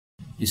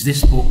Is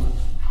this book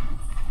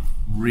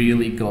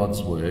really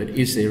God's word?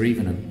 Is there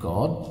even a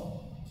God?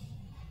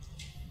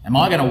 Am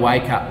I going to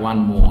wake up one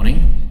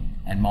morning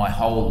and my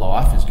whole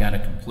life is going to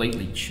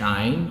completely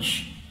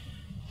change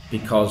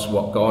because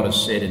what God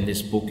has said in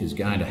this book is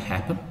going to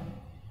happen?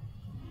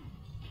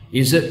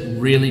 Is it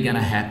really going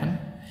to happen?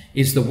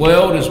 Is the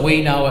world as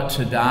we know it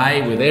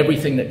today, with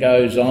everything that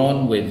goes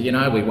on, with,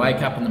 we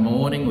wake up in the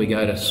morning, we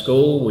go to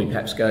school, we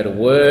perhaps go to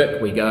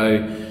work, we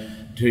go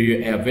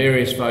to our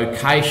various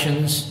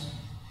vocations,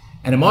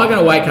 and am I going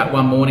to wake up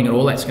one morning and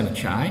all that's going to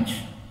change?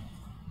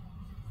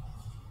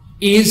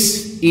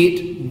 Is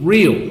it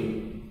real?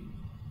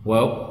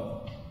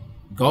 Well,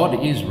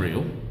 God is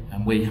real,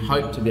 and we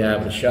hope to be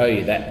able to show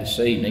you that this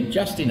evening,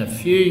 just in a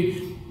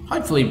few,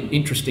 hopefully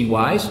interesting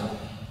ways,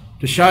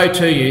 to show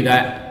to you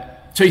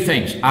that two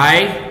things.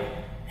 A,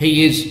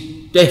 he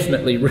is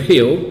definitely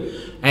real,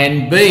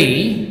 and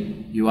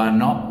B, you are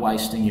not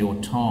wasting your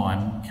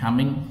time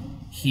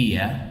coming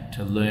here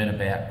to learn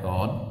about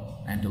God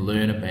and to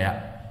learn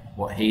about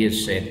what he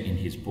has said in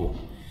his book.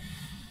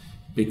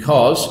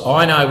 Because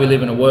I know we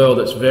live in a world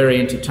that's very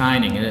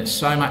entertaining, and it's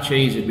so much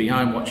easier to be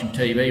home watching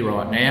TV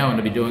right now and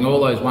to be doing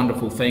all those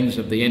wonderful things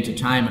of the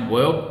entertainment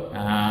world,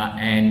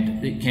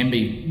 and it can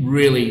be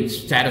really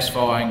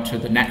satisfying to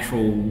the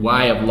natural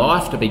way of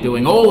life to be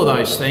doing all of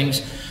those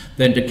things,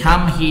 than to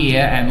come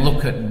here and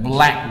look at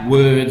black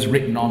words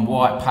written on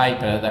white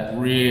paper that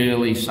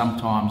really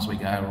sometimes we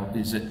go,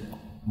 is it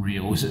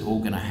real? Is it all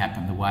going to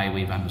happen the way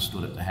we've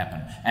understood it to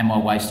happen? Am I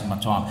wasting my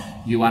time?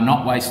 You are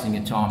not wasting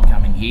your time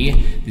coming here.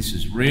 This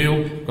is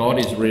real. God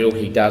is real.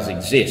 He does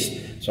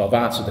exist. So I've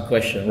answered the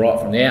question right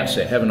from the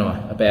outset, haven't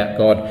I, about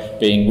God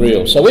being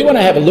real. So we want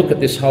to have a look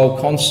at this whole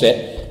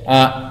concept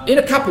in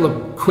a couple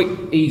of quick,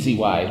 easy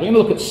ways. We're going to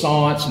look at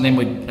science, and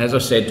then, as I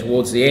said,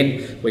 towards the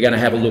end, we're going to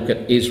have a look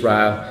at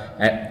Israel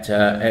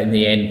in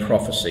the end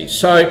prophecy.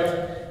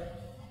 So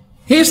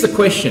here's the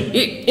question.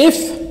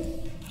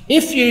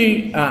 If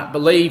you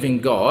believe in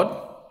God,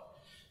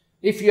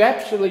 if you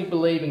actually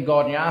believe in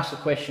God and you ask the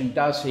question,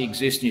 does he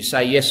exist? And you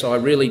say, yes, I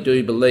really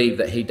do believe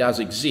that he does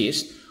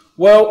exist.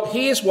 Well,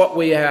 here's what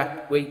we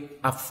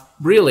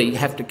really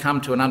have to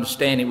come to an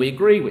understanding we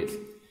agree with.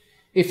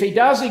 If he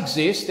does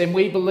exist, then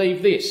we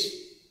believe this,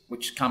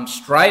 which comes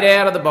straight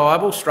out of the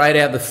Bible, straight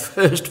out of the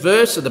first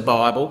verse of the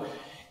Bible.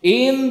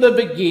 In the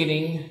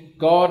beginning,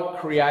 God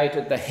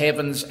created the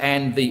heavens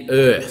and the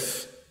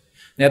earth.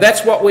 Now,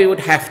 that's what we would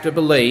have to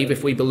believe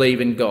if we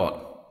believe in God,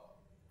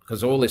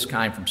 because all this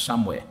came from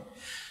somewhere.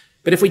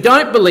 But if we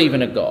don't believe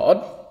in a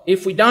God,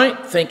 if we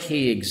don't think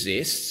he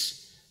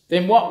exists,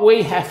 then what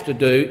we have to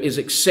do is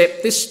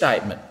accept this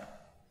statement.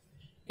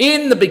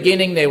 In the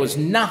beginning, there was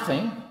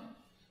nothing,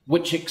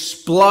 which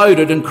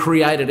exploded and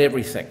created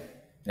everything.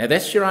 Now,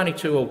 that's your only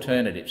two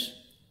alternatives.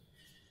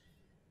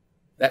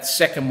 That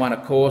second one,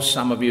 of course,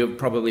 some of you have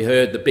probably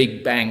heard the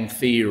Big Bang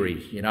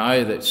Theory,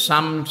 that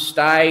some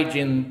stage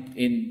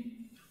in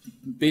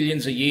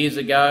billions of years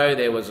ago,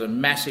 there was a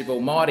massive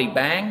almighty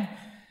bang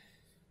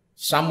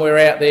somewhere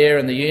out there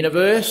in the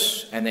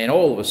universe, and then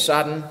all of a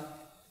sudden,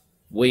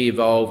 we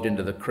evolved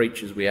into the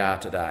creatures we are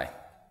today.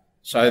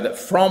 So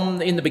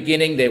that in the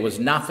beginning, there was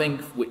nothing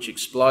which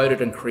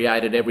exploded and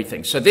created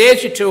everything. So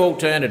there's your two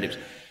alternatives.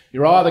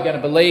 You're either going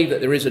to believe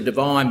that there is a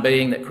divine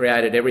being that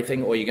created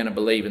everything, or you're going to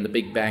believe in the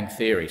Big Bang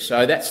Theory.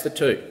 So that's the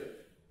two.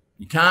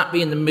 You can't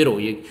be in the middle.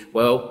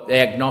 The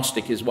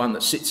agnostic is one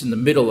that sits in the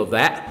middle of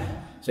that.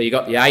 So you've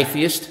got the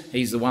atheist.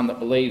 He's the one that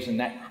believes in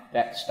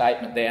that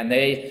statement down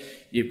there.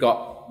 You've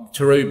got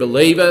true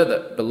believer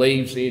that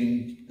believes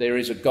in there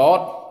is a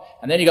God.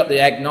 And then you've got the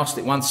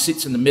agnostic one,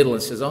 sits in the middle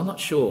and says, I'm not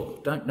sure,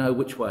 don't know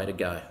which way to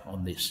go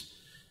on this.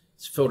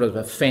 It's sort of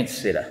a fence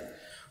sitter.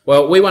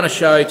 Well, we want to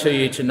show to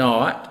you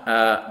tonight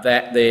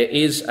that there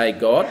is a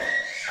God,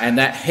 and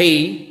that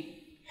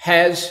he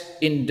has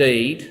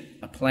indeed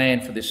a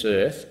plan for this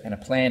earth and a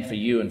plan for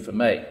you and for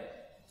me.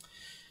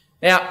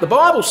 Now, the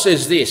Bible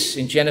says this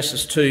in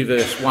Genesis 2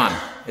 verse 1.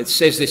 It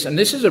says this, and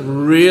this is a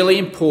really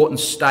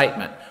important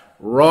statement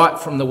right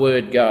from the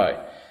word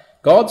go.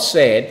 God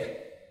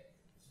said,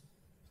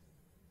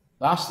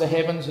 thus the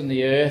heavens and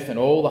the earth and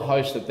all the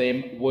host of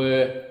them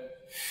were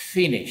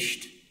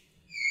finished.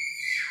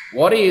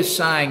 What he is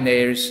saying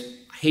there is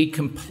he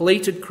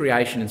completed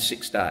creation in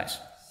 6 days,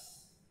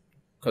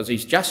 because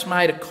he's just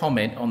made a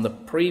comment on the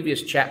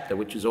previous chapter,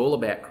 which is all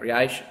about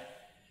creation.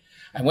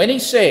 And when he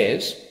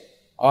says,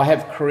 I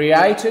have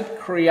created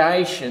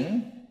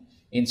creation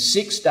in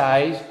 6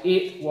 days,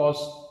 it was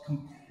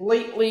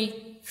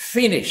completely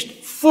finished,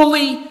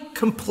 fully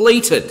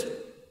completed.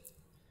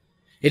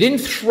 He didn't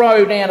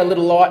throw down a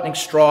little lightning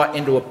strike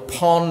into a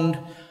pond,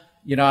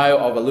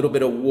 of a little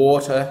bit of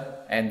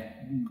water and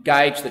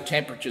gauge the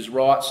temperatures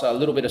right, so a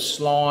little bit of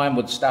slime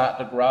would start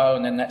to grow,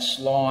 and then that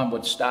slime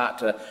would start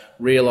to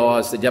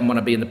realise that he doesn't want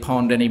to be in the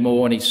pond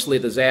anymore, and he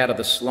slithers out of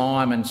the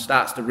slime and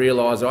starts to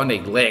realise, I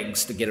need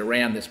legs to get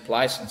around this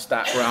place, and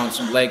start growing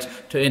some legs,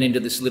 turn into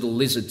this little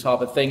lizard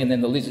type of thing, and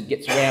then the lizard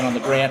gets around on the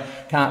ground,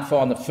 can't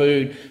find the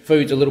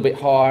food's a little bit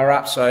higher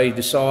up, so he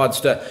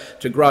decides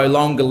to grow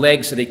longer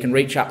legs so that he can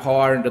reach up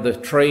higher into the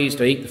trees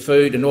to eat the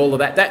food and all of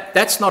that.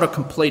 That's not a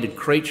completed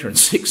creature in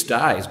 6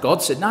 days.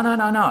 God said, no,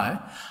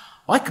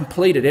 I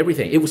completed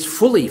everything. It was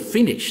fully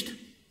finished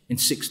in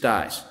 6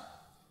 days.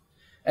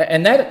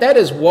 And that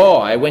is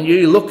why when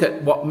you look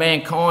at what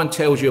mankind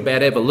tells you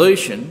about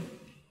evolution,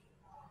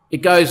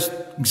 it goes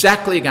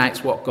exactly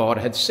against what God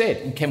had said.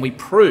 And can we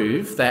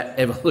prove that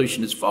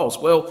evolution is false?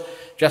 Well,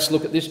 just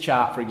look at this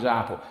chart, for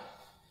example.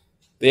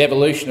 The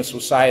evolutionists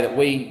will say that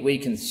we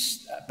can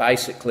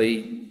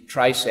basically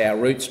trace our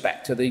roots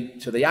back to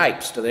the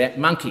apes, to the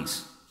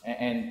monkeys.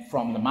 And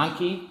from the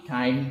monkey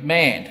came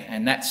man.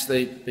 And that's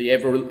the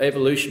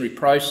evolutionary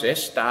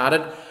process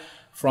started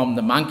from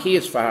the monkey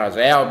as far as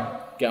our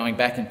going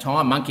back in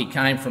time. Monkey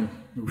came from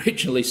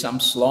originally some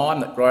slime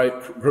that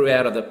grew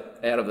out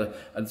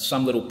of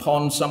some little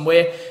pond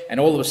somewhere, and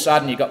all of a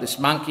sudden you got this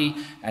monkey,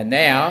 and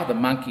now the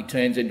monkey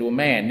turns into a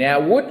man. Now,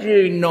 would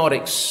you not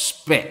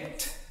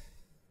expect,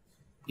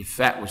 if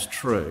that was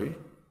true,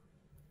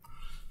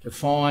 to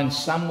find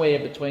somewhere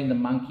between the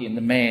monkey and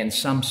the man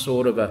some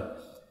sort of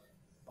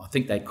I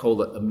think they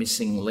call it a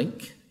missing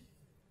link?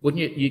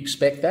 Wouldn't you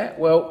expect that?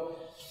 Well,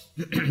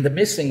 the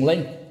missing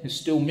link is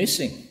still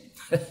missing.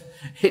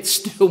 It's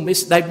still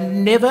missing. They've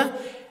never,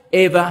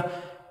 ever,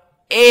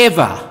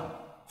 ever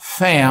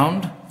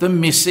found the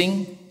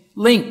missing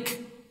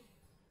link.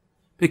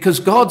 Because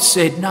God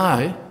said,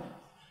 no,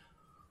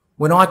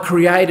 when I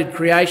created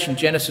creation,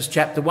 Genesis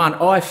chapter 1,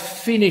 I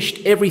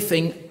finished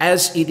everything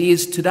as it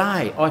is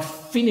today. I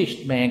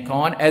finished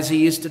mankind as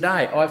he is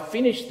today. I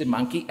finished the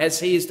monkey as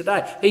he is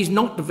today. He's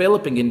not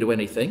developing into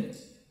anything.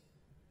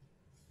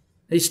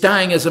 He's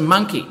staying as a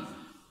monkey.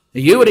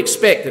 Now, you would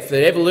expect if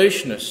the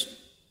evolutionists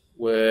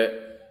were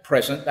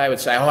present, they would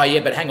say, oh yeah,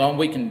 but hang on,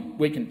 we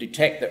can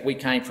detect that we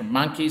came from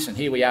monkeys and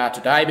here we are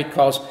today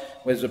because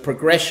there's a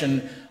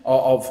progression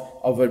of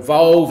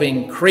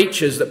evolving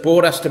creatures that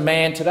brought us to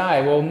man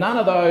today. Well, none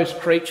of those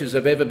creatures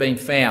have ever been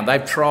found.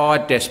 They've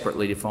tried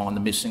desperately to find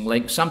the missing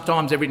link.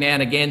 Sometimes every now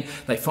and again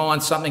they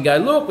find something, go,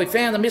 look, we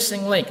found the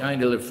missing link,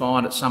 only to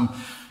find it some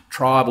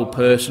tribal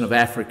person of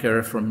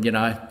Africa from,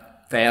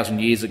 1,000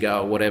 years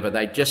ago or whatever.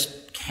 They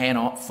just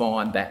cannot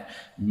find that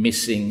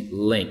missing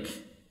link.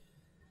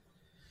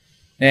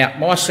 Now,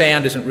 my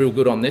sound isn't real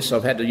good on this.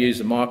 I've had to use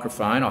the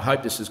microphone. I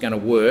hope this is going to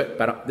work.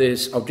 But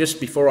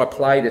before I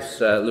play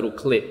this little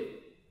clip,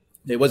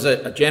 there was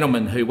a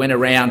gentleman who went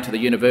around to the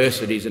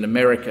universities in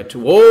America,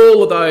 to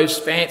all of those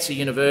fancy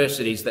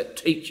universities that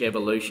teach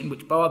evolution,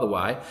 which, by the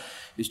way,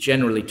 is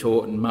generally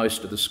taught in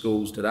most of the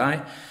schools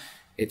today.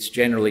 It's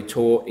generally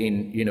taught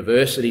in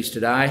universities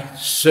today,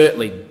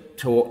 certainly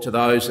taught to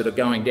those that are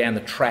going down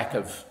the track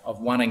of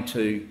wanting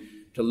to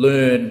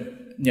learn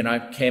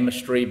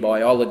chemistry,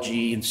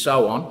 biology, and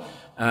so on,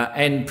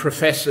 and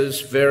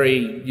professors,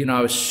 very,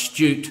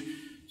 astute,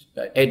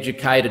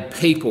 educated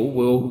people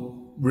will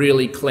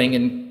really cling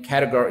and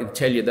categorically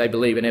tell you they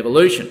believe in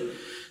evolution.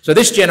 So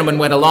this gentleman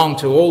went along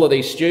to all of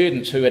these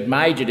students who had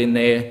majored in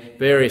their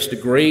various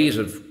degrees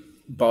of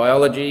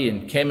biology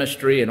and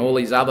chemistry and all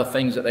these other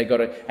things that they got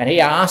to, and he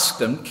asked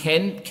them,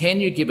 can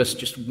you give us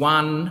just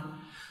one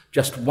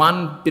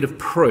bit of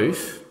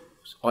proof,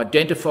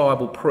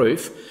 identifiable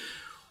proof,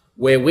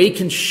 where we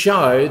can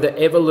show that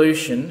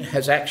evolution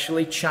has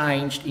actually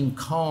changed in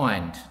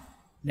kind.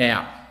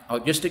 Now, I'll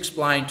just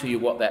explain to you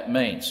what that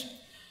means.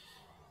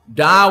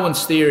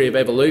 Darwin's theory of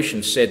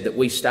evolution said that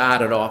we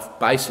started off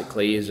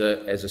basically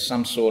as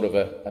some sort of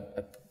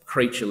a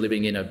creature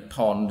living in a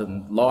pond,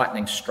 and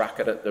lightning struck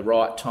it at the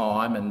right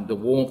time, and the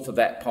warmth of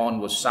that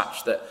pond was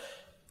such that,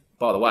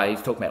 by the way,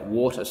 he's talking about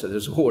water, so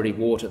there's already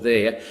water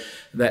there,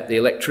 that the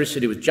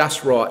electricity was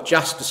just right,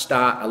 just to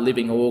start a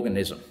living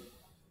organism.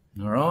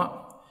 All right?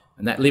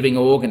 And that living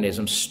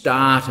organism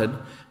started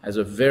as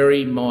a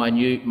very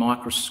minute,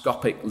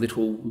 microscopic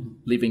little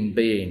living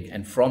being.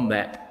 And from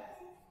that,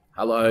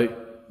 hello,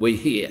 we're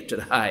here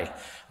today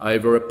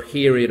over a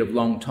period of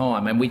long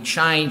time. And we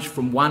changed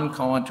from one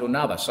kind to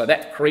another. So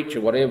that creature,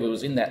 whatever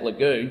was in that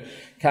lagoon,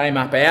 came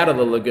up out of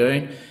the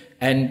lagoon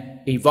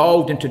and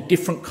evolved into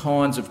different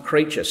kinds of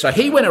creatures. So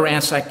he went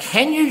around saying,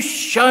 can you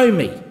show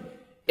me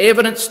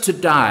evidence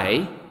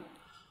today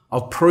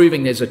of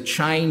proving there's a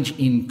change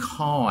in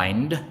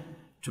kind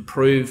to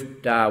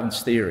prove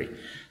Darwin's theory?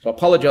 So I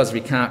apologise if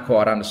you can't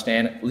quite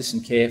understand it.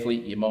 Listen carefully,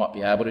 you might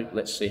be able to.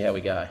 Let's see how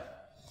we go.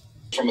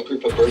 From a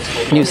group of birds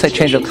called When you say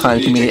change of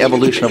kind, you mean the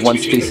evolution of one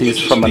species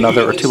from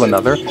another or to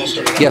another?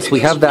 Yes, we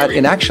have that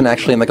in action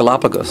actually in the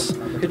Galapagos.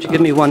 Could you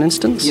give me one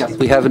instance? Yes,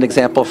 we have an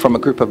example from a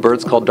group of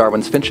birds called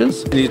Darwin's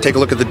finches. You take a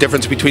look at the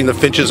difference between the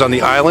finches on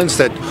the islands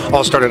that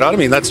all started out. I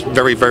mean, that's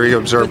very, very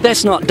observable.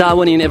 That's not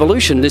Darwinian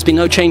evolution. There's been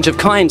no change of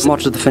kind. What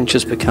do the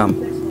finches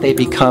become? They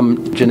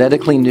become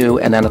genetically new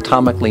and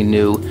anatomically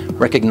new,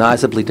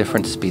 recognizably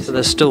different species. So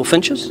they're still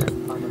finches?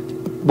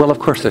 Well, of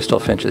course they're still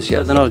finches,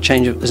 yes. They're not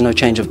there's no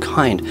change of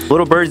kind.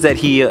 Little birds that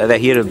he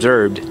had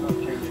observed,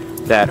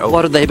 that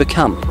What did they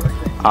become?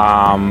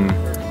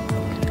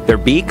 their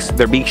beak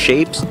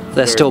shapes.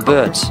 They're still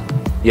birds.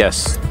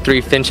 Yes.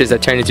 3 finches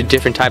that turn into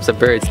different types of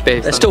birds.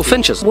 They're still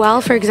finches.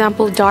 Well, for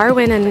example,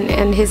 Darwin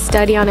and his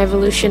study on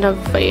evolution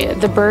of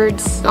the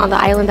birds on the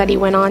island that he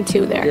went on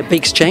to there. Their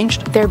beaks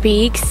changed? Their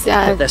beaks.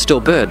 They're still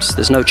birds.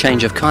 There's no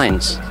change of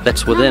kinds.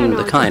 That's within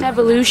the kind. Just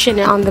evolution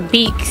on the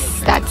beaks.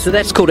 So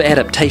that's called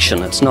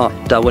adaptation. It's not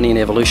Darwinian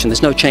evolution.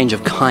 There's no change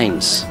of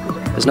kinds.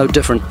 There's no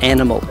different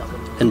animal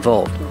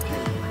involved.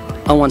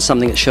 I want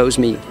something that shows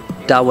me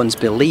Darwin's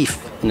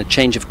belief in a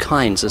change of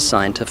kinds is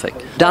scientific.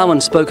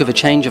 Darwin spoke of a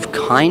change of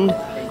kind.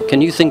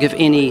 Can you think of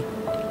any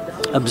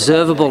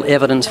observable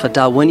evidence for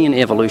Darwinian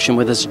evolution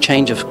where there's a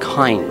change of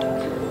kind?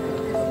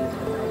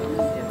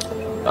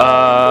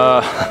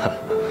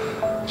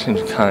 Change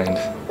of kind.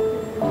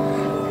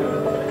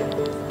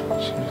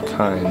 Change of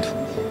kind.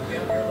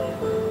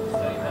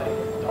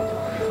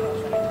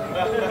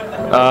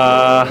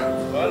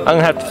 I'm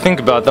gonna have to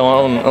think about that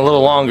one a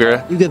little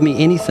longer. You give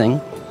me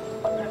anything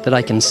that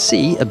I can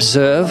see,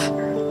 observe,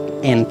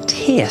 and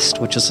test,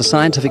 which is a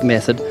scientific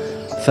method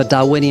for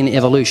Darwinian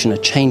evolution, a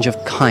change of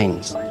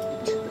kinds.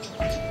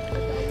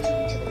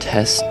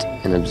 Test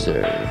and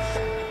observe.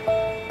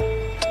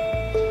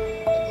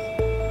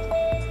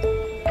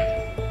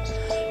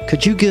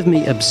 Could you give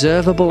me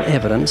observable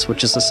evidence,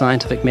 which is a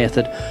scientific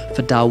method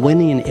for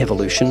Darwinian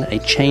evolution, a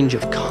change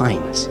of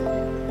kinds?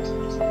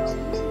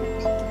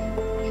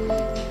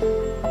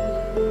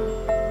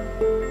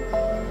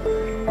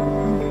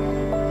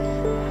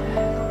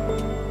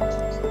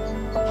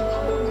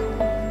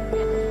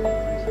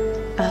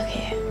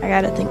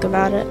 I gotta think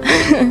about it.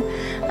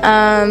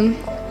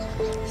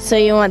 So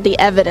you want the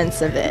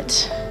evidence of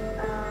it?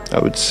 I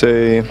would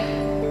say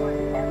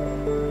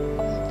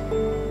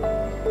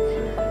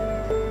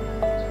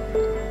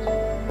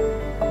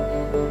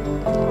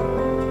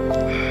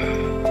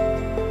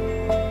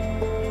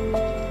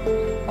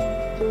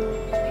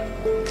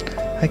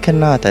I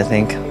cannot, I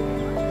think.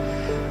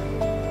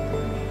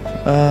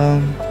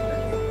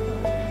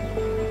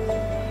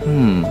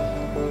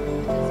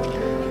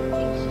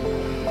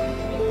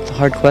 It's a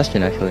hard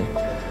question, actually.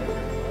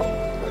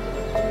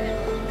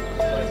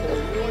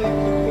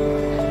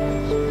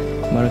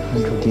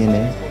 Mitochondrial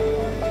DNA.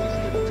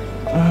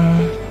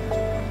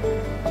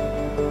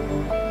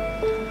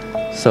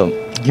 So,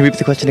 can you repeat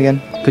the question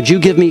again? Could you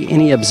give me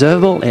any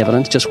observable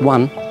evidence, just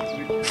one,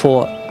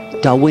 for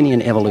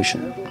Darwinian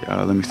evolution?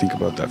 Let me think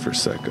about that for a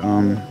sec.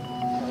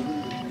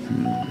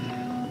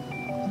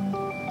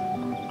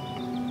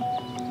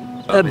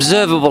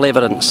 Observable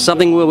evidence,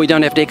 something where we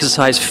don't have to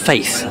exercise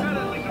faith.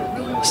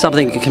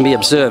 Something that can be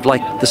observed,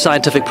 like the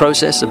scientific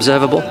process,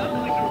 observable?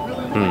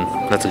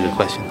 That's a good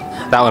question.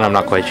 That one I'm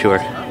not quite sure.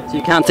 So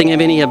you can't think of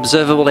any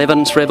observable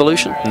evidence for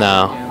evolution?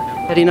 No.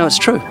 How do you know it's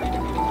true?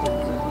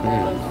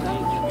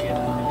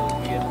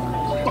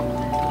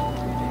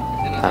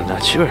 I'm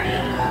not sure.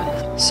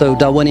 So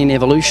Darwinian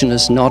evolution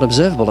is not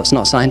observable, it's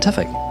not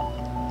scientific.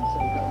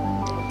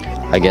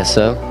 I guess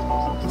so.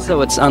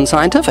 So it's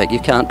unscientific, you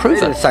can't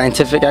prove it. It's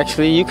scientific,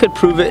 actually. You could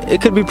prove it. It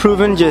could be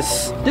proven.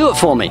 Just do it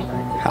for me.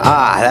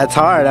 That's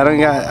hard.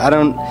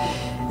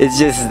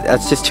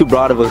 That's just too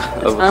broad of a...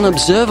 It's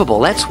unobservable.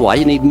 That's why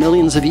you need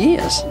millions of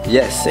years.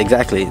 Yes,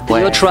 exactly.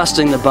 You're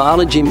trusting the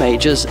biology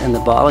majors and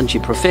the biology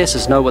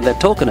professors know what they're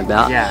talking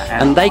about,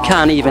 and they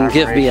can't even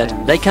give me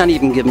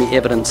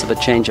evidence of a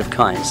change of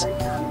kinds.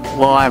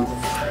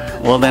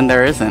 Well, then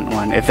there isn't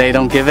one. If they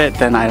don't give it,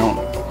 then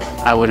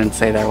I wouldn't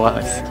say there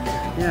was.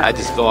 Yeah. I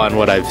just go on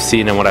what I've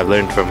seen and what I've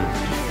learned from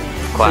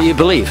class. So you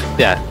believe?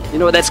 Yeah. You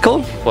know what that's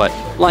called? What?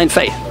 Blind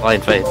faith.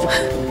 Blind faith.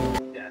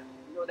 Yeah.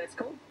 You know what that's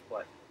called?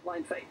 What?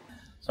 Blind faith.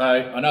 So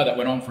I know that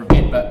went on for a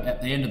bit, but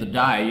at the end of the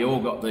day, you all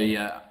got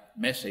the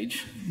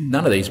message.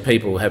 None of these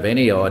people have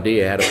any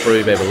idea how to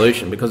prove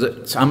evolution because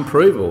it's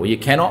unprovable. You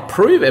cannot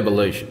prove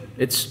evolution.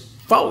 It's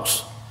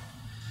false.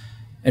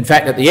 In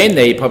fact, at the end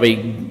there, you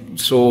probably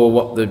saw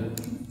what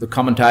the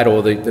commentator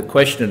or the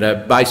questioner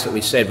basically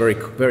said very,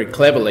 very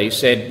cleverly,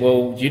 said,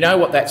 well, do you know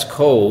what that's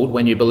called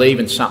when you believe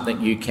in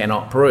something you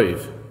cannot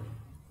prove?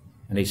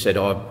 And he said,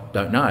 I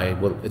don't know.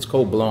 Well, it's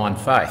called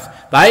blind faith.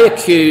 They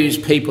accuse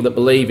people that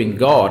believe in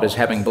God as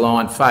having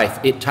blind faith.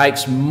 It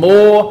takes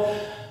more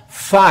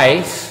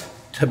faith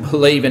to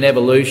believe in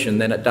evolution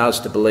than it does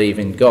to believe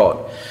in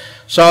God.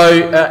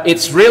 So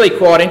it's really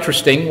quite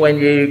interesting when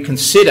you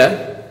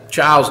consider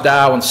Charles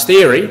Darwin's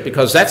theory,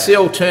 because that's the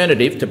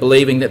alternative to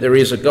believing that there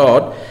is a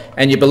God,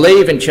 and you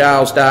believe in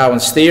Charles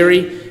Darwin's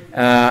theory.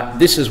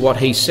 This is what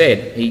he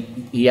said.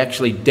 He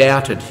actually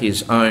doubted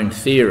his own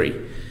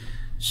theory.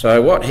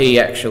 So what he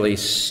actually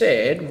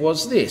said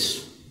was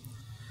this: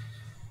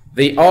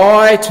 the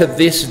eye to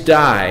this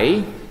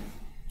day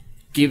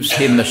gives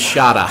him the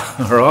shudder,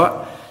 all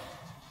right?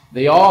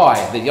 The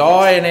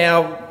eye in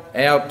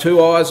our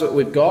two eyes that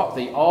we've got,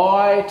 the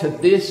eye to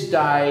this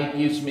day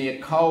gives me a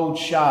cold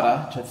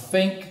shudder to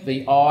think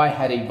the eye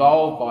had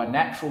evolved by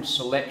natural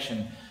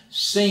selection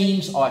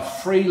seems, I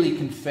freely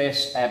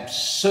confess,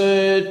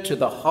 absurd to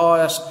the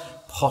highest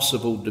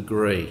possible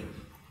degree.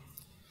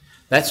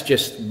 That's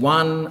just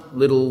one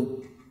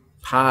little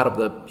part of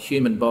the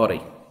human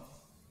body.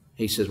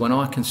 He says, when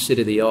I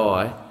consider the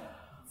eye,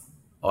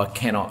 I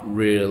cannot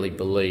really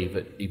believe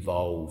it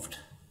evolved.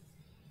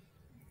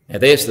 Now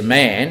there's the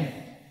man.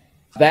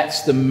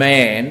 That's the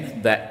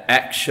man that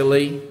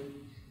actually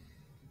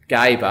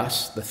gave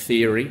us the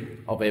theory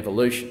of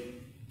evolution.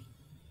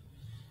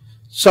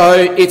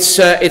 So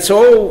it's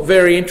all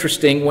very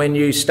interesting when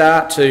you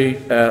start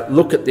to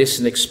look at this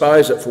and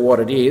expose it for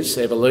what it is,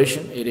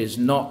 evolution. It is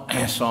not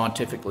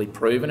scientifically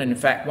proven. And in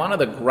fact, one of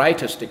the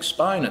greatest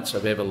exponents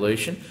of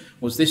evolution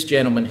was this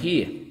gentleman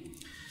here.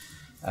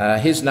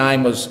 His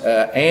name was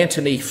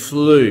Anthony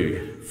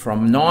Flew.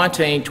 From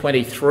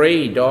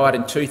 1923, he died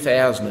in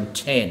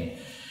 2010.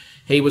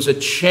 He was a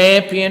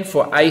champion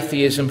for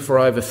atheism for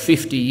over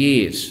 50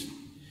 years.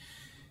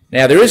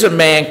 Now, there is a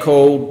man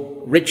called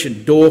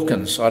Richard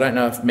Dawkins. I don't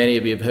know if many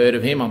of you have heard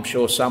of him. I'm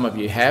sure some of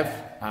you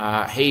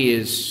have. He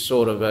is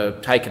sort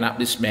of taken up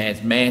this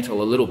man's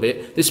mantle a little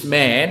bit. This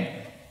man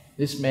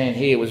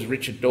here was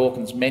Richard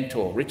Dawkins'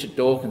 mentor. Richard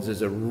Dawkins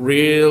is a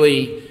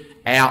really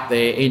out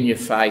there,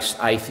 in-your-face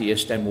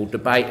atheist and will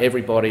debate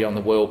everybody on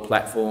the world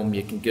platform.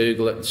 You can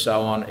Google it and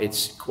so on.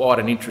 It's quite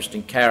an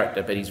interesting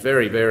character, but he's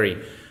very,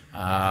 very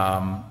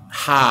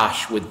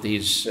harsh with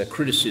his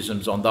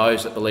criticisms on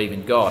those that believe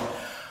in God.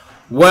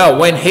 Well,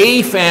 when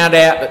he found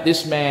out that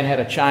this man had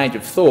a change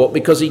of thought,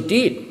 because he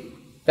did,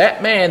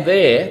 that man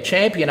there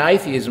championed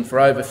atheism for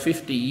over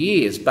 50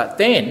 years, but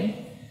then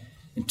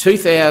in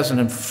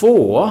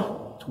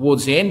 2004,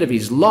 towards the end of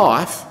his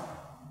life,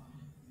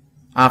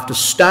 after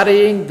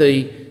studying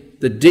the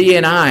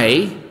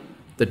DNA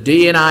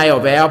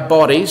of our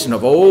bodies and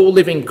of all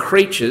living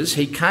creatures,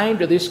 he came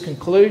to this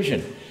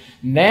conclusion.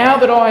 Now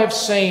that I have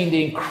seen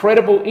the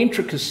incredible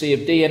intricacy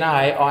of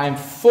DNA, I am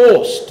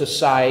forced to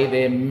say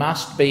there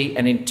must be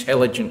an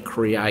intelligent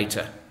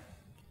creator.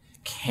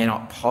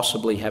 Cannot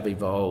possibly have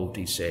evolved,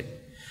 he said.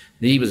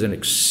 He was an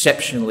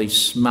exceptionally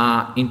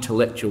smart,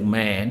 intellectual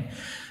man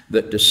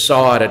that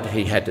decided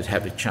he had to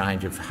have a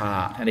change of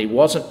heart, and he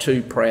wasn't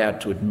too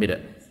proud to admit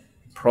it.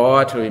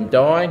 Prior to him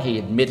dying, he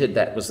admitted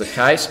that was the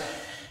case.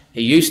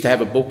 He used to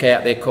have a book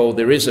out there called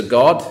There Is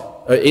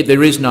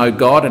No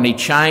God, and he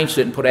changed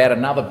it and put out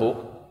another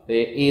book,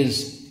 There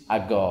Is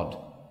a God.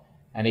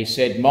 And he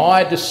said,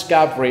 my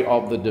discovery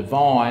of the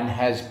divine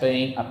has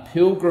been a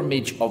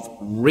pilgrimage of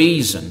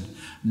reason,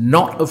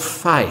 not of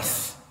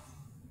faith.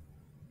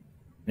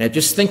 Now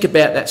just think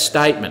about that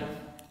statement.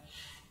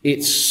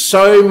 It's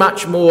so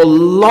much more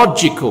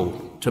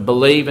logical to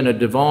believe in a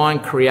divine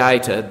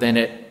creator than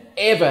it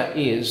ever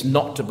is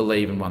not to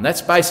believe in one.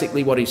 That's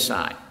basically what he's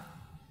saying.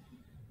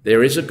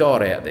 There is a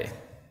God out there.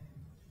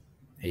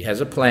 He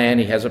has a plan,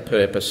 he has a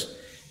purpose,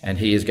 and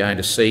he is going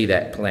to see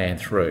that plan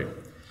through.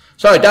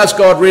 So, does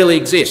God really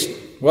exist?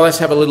 Well, let's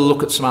have a little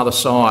look at some other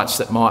science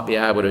that might be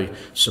able to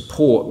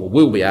support, or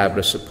will be able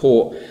to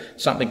support,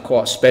 something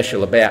quite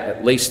special about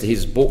at least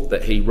his book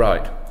that he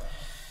wrote.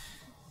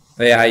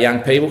 There,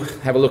 young people,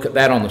 have a look at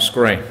that on the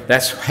screen.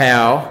 That's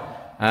how,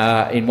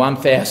 in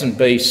 1000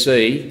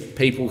 BC,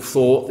 people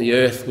thought the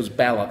earth was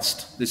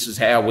balanced. This is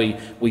how we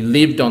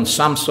lived on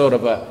some sort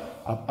of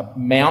a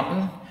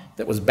mountain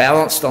that was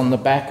balanced on the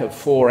back of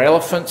 4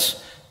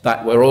 elephants,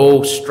 but we're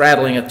all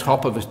straddling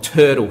atop of a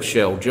turtle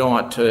shell,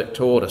 giant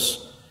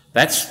tortoise.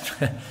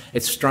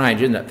 It's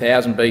strange, isn't it?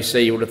 1000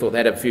 BC, you would have thought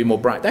they'd have a few more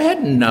brains. They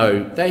had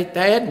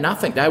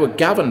nothing. They were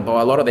governed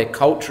by a lot of their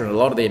culture and a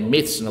lot of their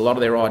myths and a lot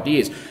of their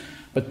ideas.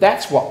 But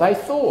that's what they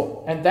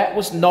thought, and that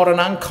was not an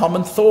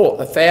uncommon thought.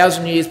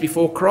 1,000 years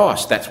before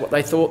Christ, that's what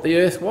they thought the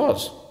earth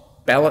was,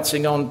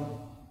 balancing on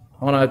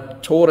a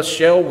tortoise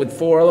shell with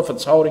 4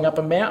 elephants holding up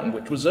a mountain,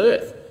 which was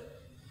earth.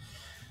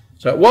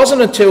 So it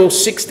wasn't until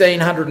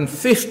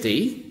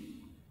 1650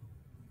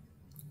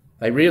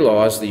 they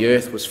realised the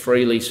earth was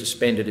freely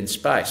suspended in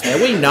space. Now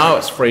we know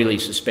it's freely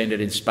suspended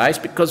in space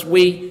because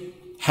we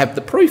have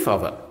the proof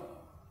of it.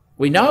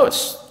 We know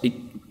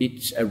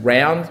it's a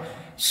round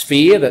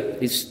sphere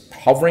that is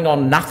hovering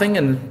on nothing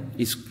and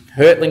is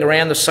hurtling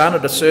around the sun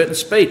at a certain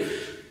speed.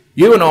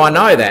 You and I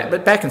know that,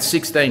 but back in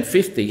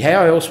 1650,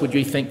 how else would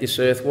you think this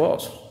earth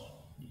was?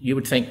 You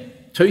would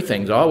think 2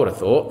 things, I would have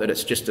thought, that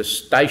it's just a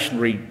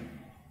stationary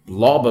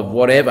blob of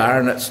whatever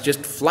and it's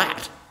just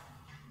flat.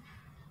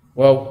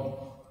 Well,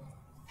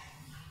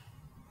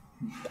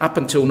 up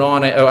until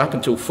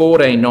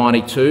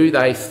 1492,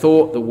 they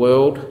thought the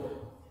world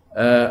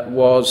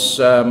was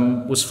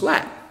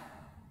flat,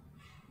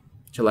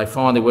 until they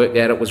finally worked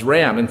out it was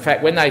round. In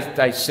fact, when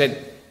they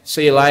said,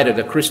 see you later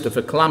to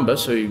Christopher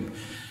Columbus, who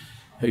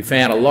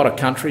found a lot of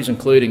countries,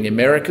 including the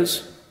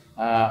Americas,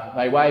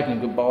 they waved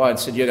him goodbye and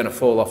said, you're going to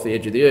fall off the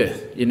edge of the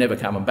earth. You're never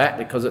coming back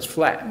because it's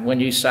flat. And when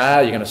you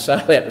sail, you're going to sail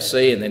out to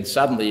sea and then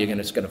suddenly you're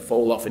just going to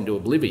fall off into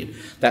oblivion.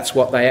 That's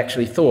what they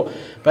actually thought.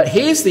 But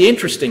here's the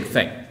interesting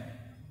thing.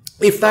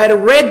 If they'd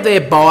have read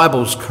their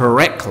Bibles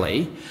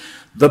correctly,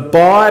 the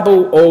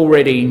Bible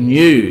already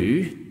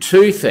knew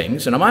 2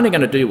 things, and I'm only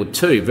going to deal with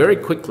 2 very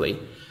quickly.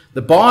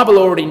 The Bible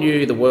already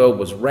knew the world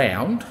was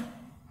round,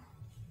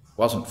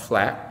 wasn't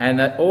flat, and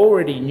it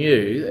already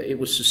knew that it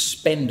was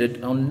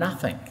suspended on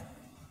nothing.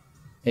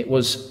 It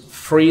was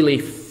freely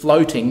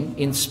floating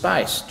in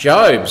space.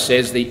 Job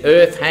says the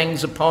earth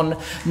hangs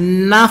upon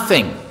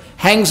nothing,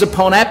 hangs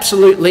upon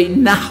absolutely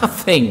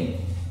nothing.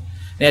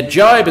 Now,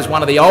 Job is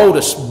one of the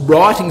oldest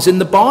writings in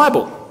the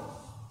Bible.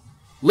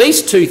 At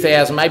least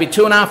 2,000, maybe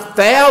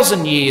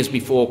 2,500 years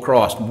before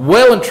Christ,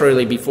 well and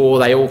truly before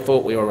they all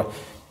thought we were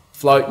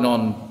floating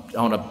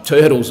on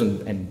turtles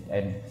and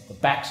the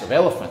backs of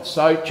elephants.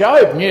 So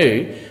Job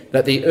knew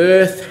that the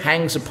earth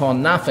hangs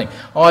upon nothing.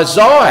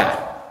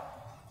 Isaiah,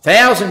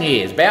 1,000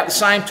 years, about the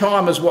same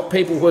time as what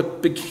people were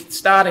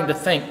starting to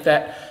think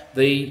that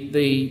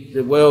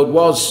the world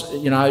was,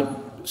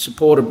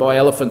 supported by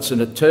elephants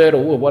and a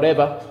turtle or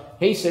whatever.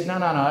 He said,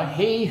 no,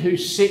 he who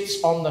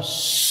sits on the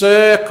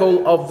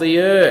circle of the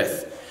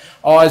earth.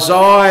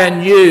 Isaiah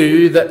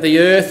knew that the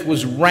earth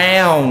was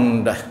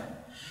round.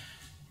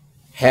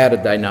 How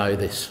did they know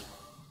this?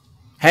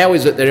 How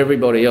is it that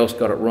everybody else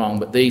got it wrong,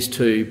 but these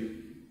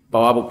two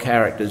Bible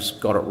characters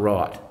got it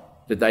right?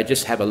 Did they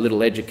just have a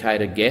little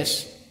educated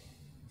guess?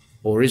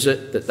 Or is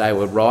it that they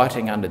were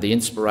writing under the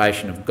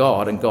inspiration of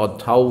God and God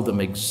told them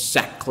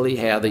exactly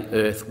how the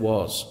earth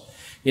was?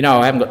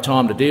 I haven't got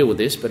time to deal with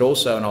this, but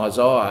also in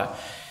Isaiah,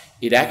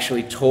 it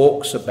actually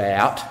talks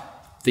about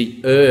the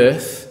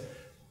earth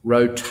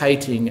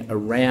rotating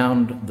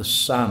around the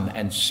sun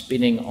and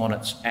spinning on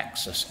its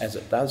axis as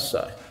it does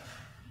so.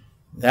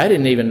 They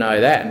didn't even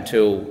know that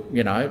until,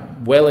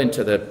 well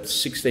into the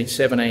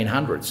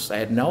 1700s. They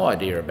had no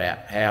idea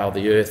about how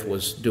the earth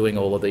was doing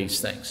all of these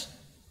things.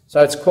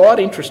 So it's quite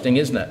interesting,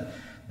 isn't it,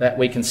 that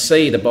we can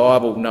see the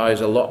Bible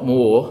knows a lot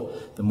more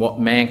than what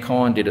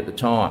mankind did at the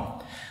time.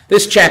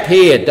 This chap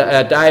here,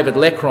 David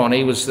Lecron,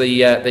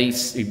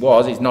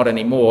 he's not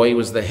anymore, he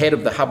was the head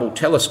of the Hubble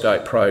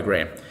telescope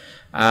program.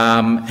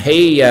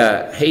 He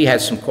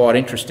has some quite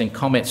interesting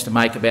comments to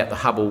make about the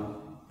Hubble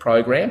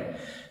program.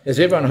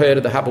 Has everyone heard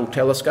of the Hubble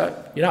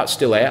telescope? It's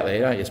still out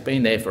there, don't you? It's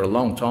been there for a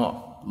long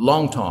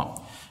time.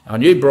 I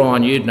knew,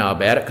 Brian, you'd know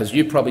about it because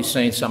you've probably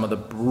seen some of the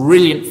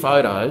brilliant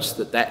photos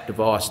that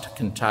device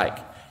can take.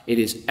 It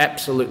is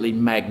absolutely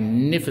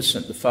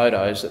magnificent, the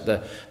photos that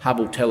the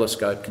Hubble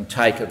telescope can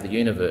take of the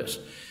universe,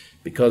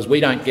 because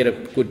we don't get a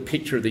good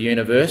picture of the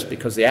universe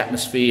because the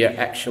atmosphere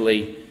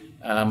actually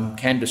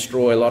can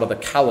destroy a lot of the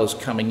colours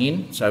coming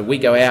in. So we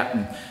go out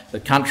in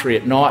the country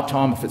at night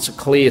time, if it's a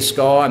clear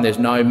sky and there's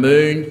no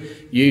moon,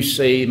 you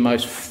see the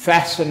most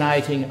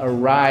fascinating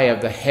array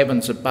of the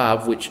heavens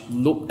above,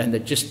 and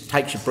it just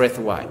takes your breath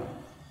away.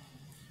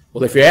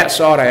 Well, if you're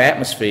outside our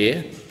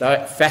atmosphere,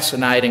 that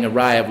fascinating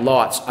array of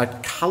lights are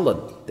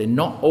coloured. They're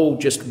not all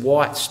just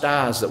white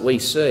stars that we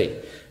see.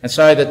 And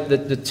so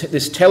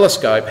this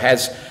telescope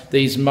has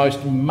these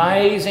most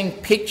amazing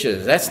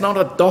pictures. That's not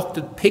a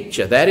doctored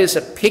picture. That is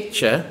a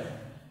picture,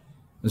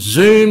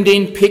 zoomed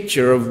in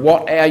picture of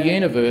what our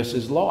universe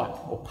is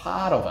like, or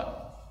part of it.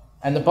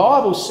 And the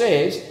Bible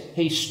says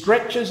he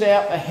stretches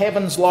out the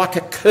heavens like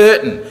a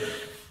curtain.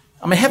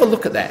 I mean, have a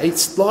look at that.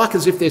 It's like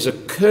as if there's a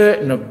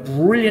curtain of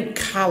brilliant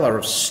colour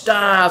of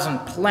stars and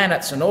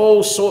planets and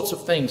all sorts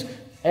of things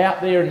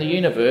out there in the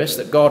universe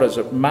that God has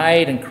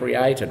made and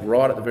created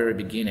right at the very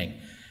beginning.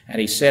 And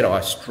he said,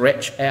 I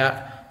stretch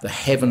out the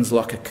heavens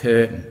like a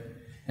curtain.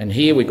 And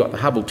here we've got the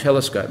Hubble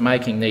telescope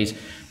making these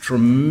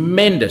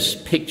tremendous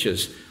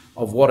pictures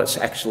of what it's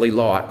actually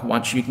like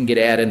once you can get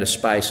out into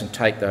space and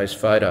take those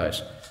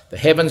photos. The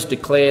heavens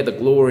declare the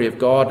glory of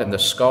God, and the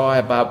sky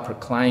above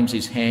proclaims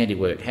his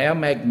handiwork. How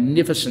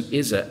magnificent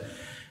is it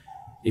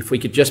if we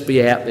could just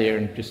be out there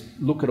and just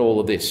look at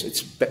all of this?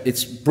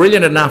 It's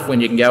brilliant enough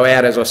when you can go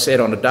out, as I said,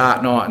 on a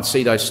dark night and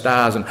see those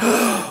stars and,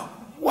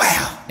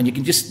 wow! And you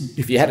can just,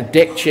 if you had a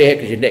deck chair,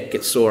 because your neck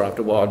gets sore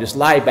after a while, just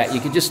lay back,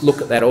 you can just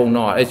look at that all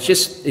night.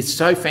 It's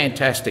so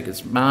fantastic,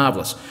 it's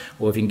marvellous.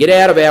 Well, if you can get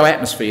out of our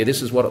atmosphere,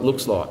 this is what it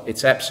looks like.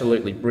 It's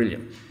absolutely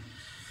brilliant.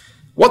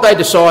 What they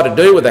decided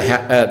to do with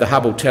the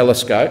Hubble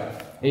telescope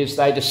is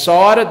they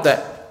decided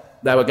that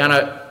they were going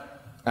to,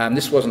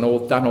 this wasn't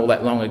done all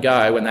that long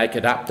ago, when they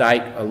could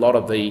update a lot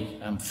of the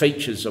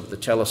features of the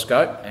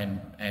telescope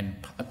and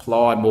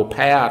apply more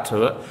power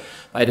to it.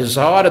 They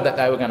decided that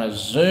they were going to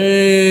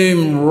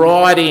zoom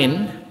right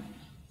in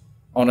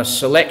on a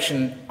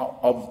selection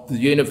of the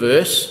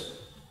universe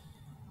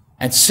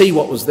and see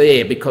what was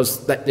there,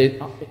 because they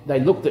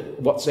looked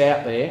at what's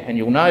out there, and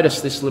you'll notice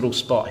this little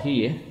spot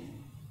here.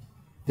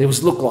 There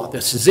was look like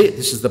this is it,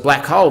 this is the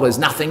black hole, there's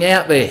nothing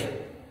out there.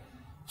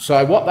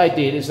 So what they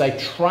did is they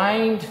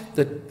trained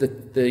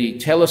the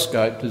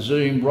telescope to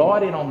zoom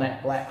right in on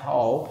that black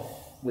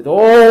hole with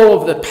all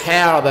of the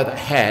power that it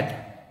had,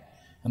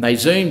 and they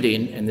zoomed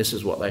in, and this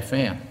is what they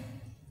found.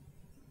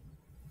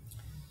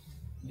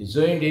 You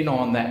zoomed in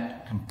on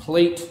that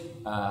complete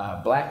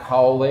black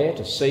hole there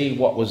to see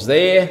what was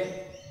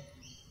there,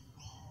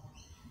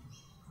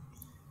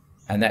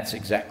 and that's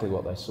exactly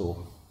what they saw.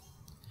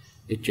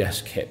 It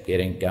just kept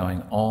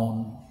going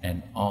on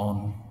and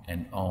on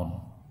and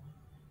on.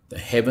 The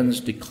heavens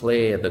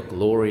declare the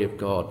glory of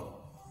God.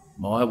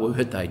 My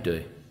word, they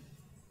do.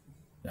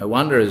 No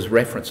wonder there's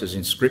references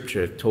in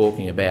Scripture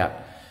talking about,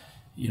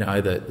 you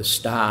know, the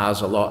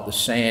stars are like the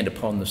sand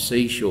upon the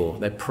seashore.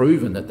 They've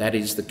proven that that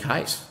is the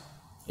case.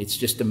 It's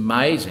just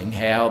amazing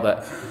how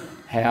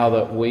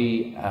that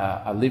we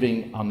are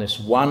living on this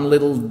one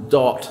little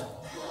dot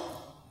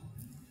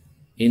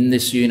in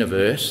this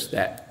universe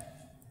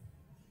that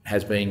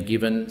has been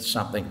given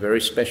something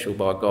very special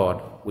by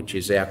God, which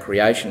is our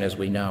creation as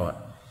we know it.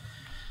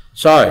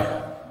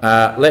 So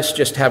let's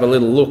just have a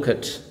little look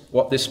at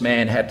what this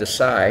man had to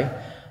say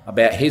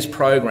about his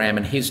program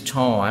and his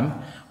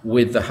time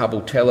with the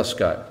Hubble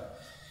telescope.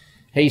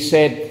 He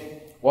said,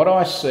 "What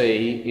I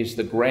see is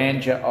the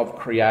grandeur of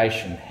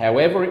creation,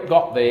 however it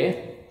got there,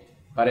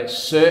 but it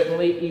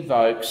certainly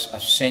evokes a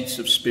sense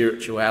of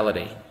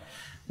spirituality."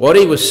 What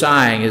he was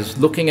saying is,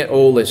 looking at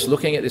all this,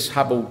 looking at this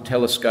Hubble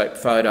telescope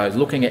photos,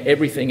 looking at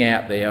everything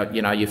out there,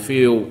 you know, you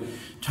feel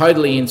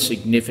totally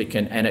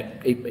insignificant, and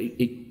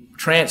it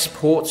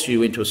transports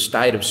you into a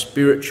state of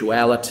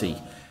spirituality,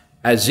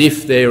 as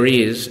if there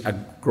is a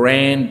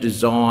grand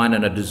design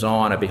and a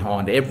designer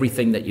behind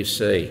everything that you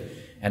see,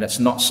 and it's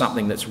not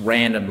something that's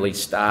randomly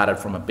started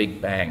from a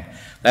big bang.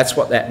 That's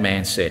what that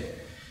man said.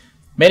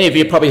 Many of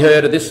you probably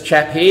heard of this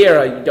chap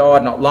here. He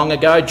died not long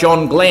ago,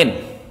 John Glenn.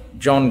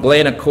 John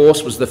Glenn, of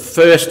course, was the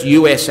first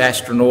US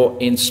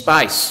astronaut in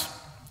space,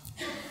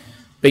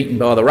 beaten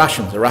by the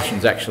Russians. The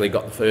Russians actually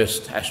got the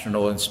first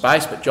astronaut in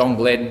space, but John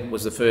Glenn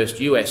was the first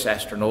US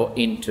astronaut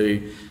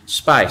into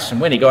space.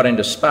 And when he got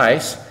into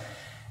space,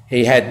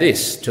 he had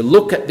this: to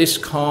look at this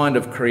kind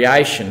of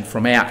creation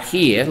from out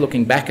here,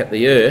 looking back at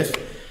the Earth,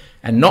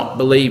 and not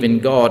believe in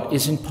God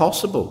is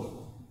impossible.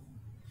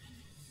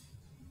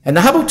 And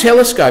the Hubble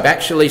telescope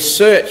actually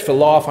searched for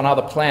life on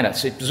other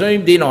planets. It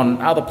zoomed in on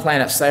other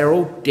planets. They're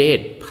all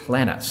dead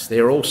planets.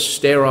 They're all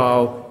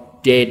sterile,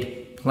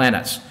 dead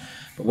planets.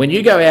 But when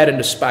you go out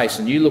into space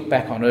and you look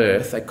back on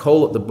Earth, they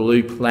call it the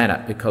blue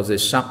planet because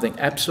there's something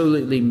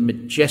absolutely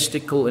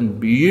majestical and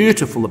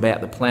beautiful about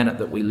the planet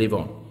that we live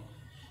on.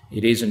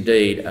 It is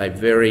indeed a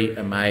very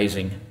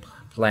amazing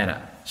planet.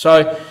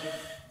 So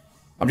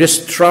I'm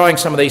just throwing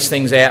some of these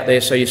things out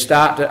there so you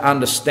start to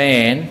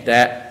understand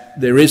that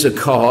there is a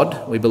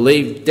God. We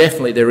believe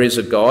definitely there is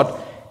a God,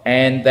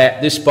 and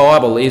that this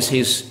Bible is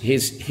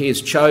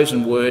his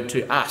chosen word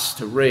to us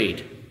to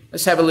read.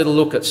 Let's have a little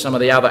look at some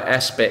of the other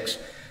aspects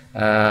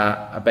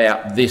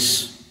about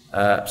this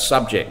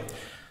subject.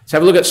 Let's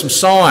have a look at some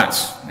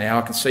science. Now,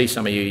 I can see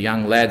some of you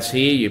young lads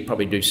here, you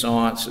probably do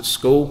science at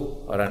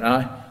school. I don't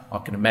know. I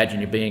can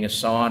imagine you being a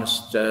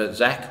scientist,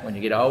 Zach, when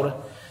you get older.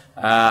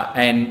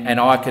 And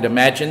I could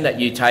imagine that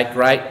you take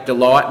great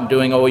delight in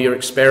doing all your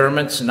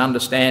experiments and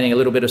understanding a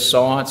little bit of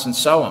science and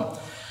so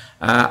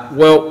on.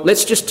 Well,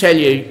 let's just tell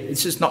you,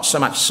 this is not so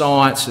much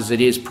science as it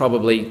is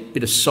probably a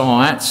bit of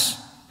science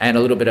and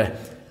a little bit of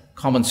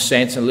common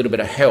sense and a little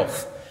bit of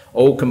health,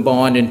 all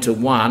combined into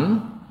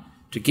one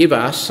to give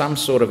us some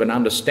sort of an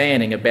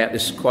understanding about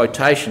this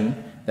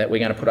quotation that we're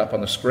going to put up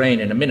on the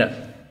screen in a minute.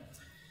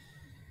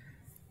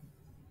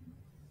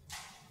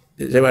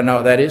 Does everyone know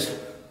what that is?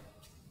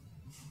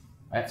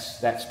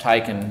 That's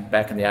taken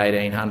back in the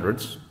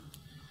 1800s.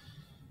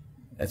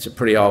 That's a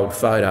pretty old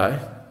photo,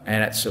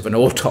 and it's of an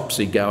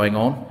autopsy going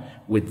on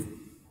with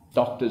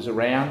doctors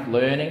around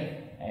learning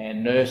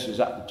and nurses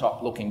up the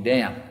top looking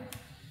down.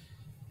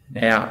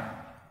 Now,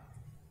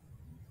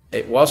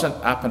 it wasn't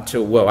up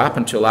until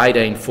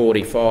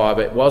 1845,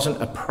 it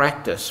wasn't a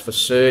practice for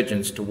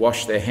surgeons to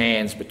wash their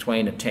hands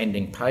between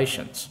attending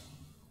patients.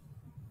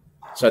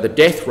 So the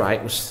death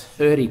rate was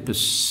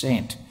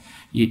 30%.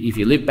 If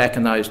you lived back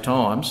in those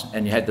times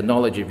and you had the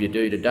knowledge of you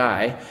do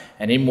today,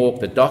 and in walked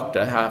the doctor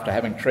after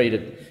having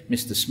treated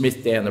Mr.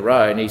 Smith down the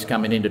road and he's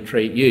coming in to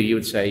treat you, you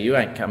would say, "You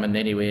ain't coming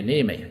anywhere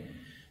near me."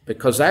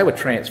 Because they were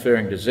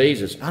transferring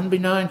diseases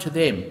unbeknown to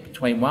them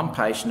between one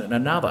patient and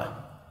another.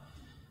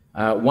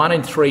 1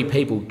 in 3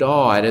 people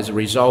died as a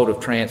result of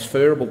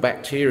transferable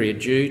bacteria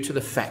due to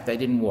the fact they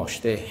didn't wash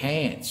their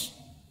hands.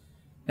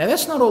 Now,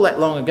 that's not all that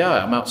long ago.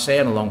 It might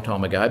sound a long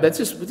time ago, but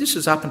this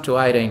is up until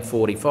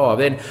 1845.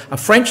 Then a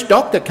French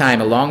doctor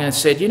came along and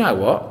said, "You know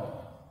what?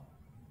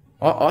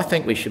 I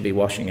think we should be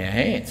washing our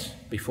hands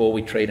before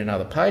we treat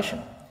another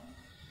patient."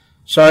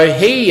 So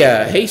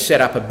he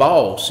set up a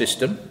bowl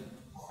system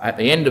at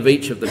the end of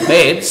each of the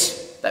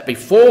beds that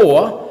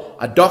before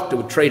a doctor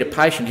would treat a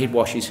patient, he'd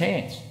wash his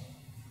hands.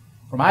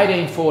 From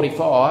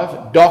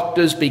 1845,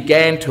 doctors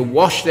began to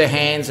wash their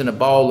hands in a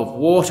bowl of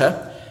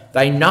water.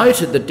 They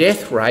noted the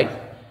death rate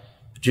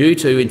due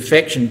to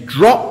infection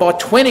dropped by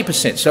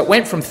 20%. So it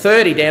went from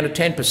 30 down to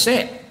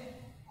 10%.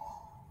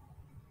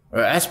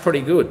 That's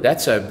pretty good.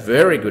 That's a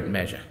very good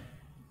measure.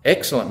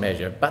 Excellent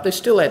measure. But they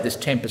still had this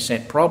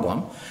 10%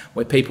 problem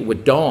where people were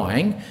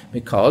dying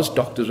because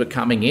doctors were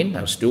coming in, they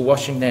were still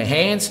washing their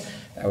hands,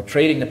 they were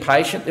treating the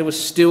patient, there was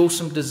still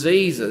some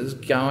diseases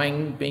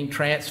being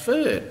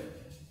transferred.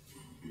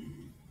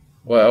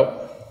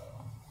 Well,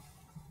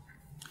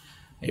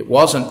 it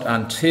wasn't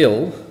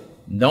until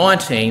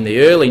the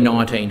early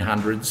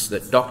 1900s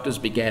that doctors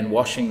began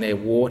washing their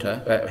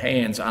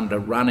hands under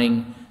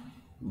running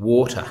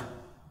water,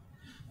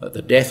 that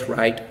the death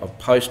rate of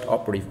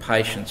post-operative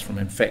patients from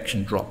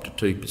infection dropped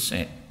to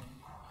 2%.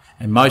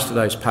 And most of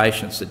those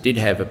patients that did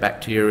have a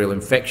bacterial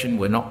infection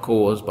were not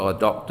caused by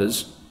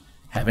doctors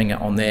having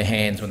it on their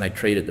hands when they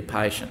treated the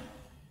patient.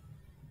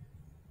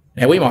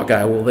 Now we might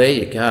go, well, there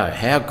you go.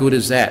 How good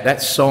is that?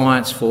 That's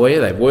science for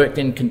you. They've worked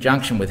in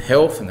conjunction with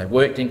health, and they've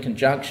worked in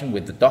conjunction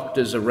with the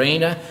doctor's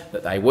arena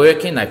that they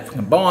work in. They've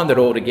combined it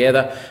all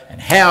together. And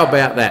how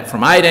about that?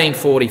 From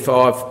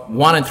 1845,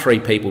 1 in 3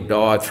 people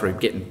died through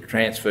getting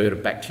transferred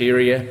of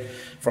bacteria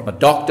from a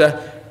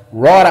doctor.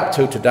 Right up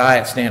till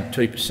today, it's down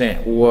to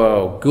 2%.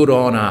 Whoa, good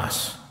on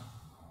us.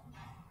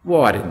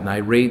 Why didn't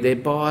they read their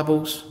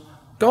Bibles?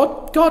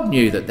 God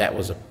knew that that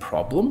was a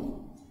problem.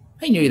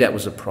 He knew that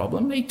was a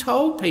problem. He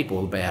told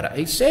people about it.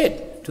 He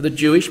said to the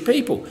Jewish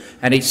people.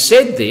 And he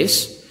said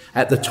this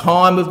at the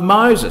time of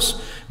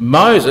Moses.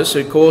 Moses, who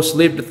of course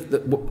lived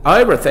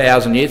over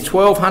 1,000 years,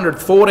 1,200,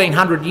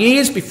 1,400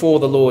 years before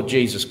the Lord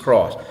Jesus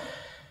Christ.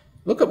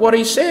 Look at what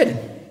he said.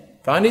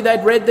 If only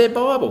they'd read their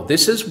Bible.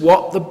 This is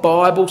what the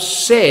Bible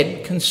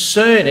said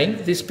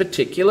concerning this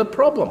particular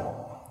problem.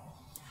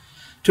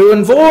 To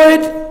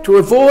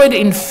avoid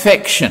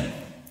infection,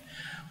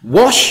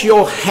 wash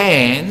your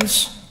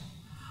hands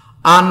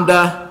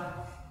under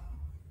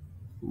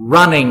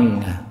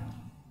running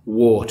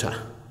water.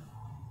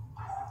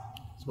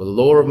 That's what the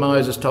law of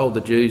Moses told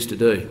the Jews to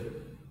do.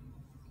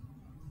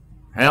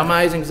 How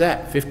amazing is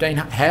that?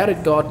 1500. How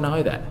did God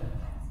know that?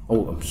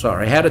 Oh, I'm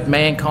sorry. How did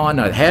mankind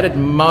know that? How did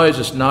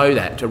Moses know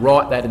that, to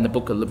write that in the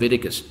book of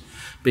Leviticus?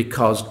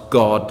 Because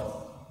God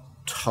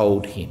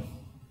told him.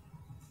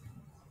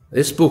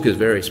 This book is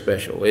very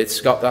special. It's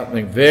got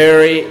something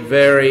very,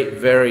 very,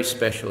 very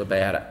special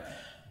about it.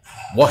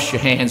 Wash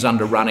your hands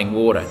under running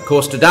water. Of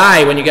course,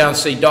 today, when you go and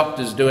see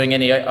doctors doing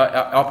any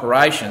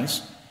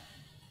operations,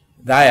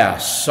 they are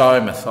so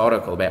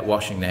methodical about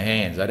washing their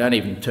hands. They don't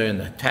even turn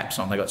the taps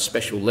on. They've got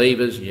special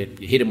levers. You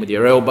hit them with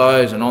your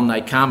elbows and on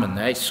they come, and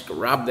they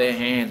scrub their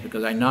hands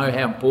because they know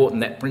how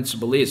important that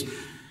principle is.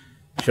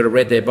 Should have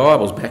read their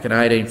Bibles back in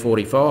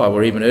 1845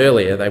 or even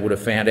earlier. They would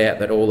have found out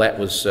that all that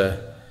was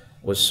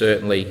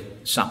certainly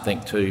something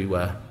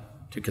to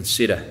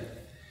consider.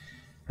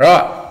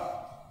 Right.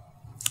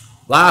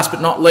 Last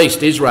but not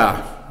least,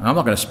 Israel. And I'm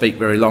not going to speak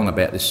very long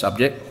about this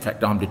subject. In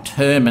fact, I'm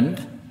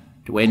determined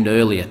to end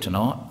earlier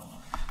tonight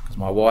because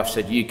my wife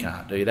said, you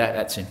can't do that,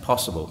 that's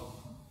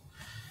impossible.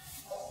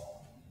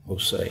 We'll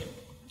see.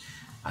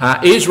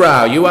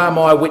 Israel, you are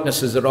my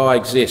witnesses that I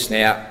exist.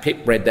 Now,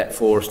 Pip read that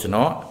for us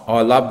tonight.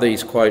 I love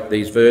these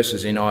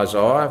verses in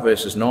Isaiah,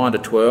 verses 9 to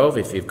 12.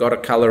 If you've got a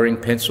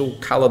colouring pencil,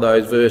 colour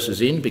those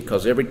verses in,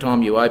 because every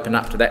time you open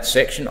up to that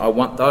section, I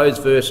want those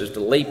verses to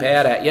leap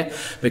out at you,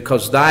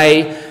 because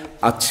they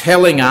are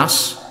telling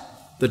us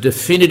the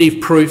definitive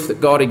proof that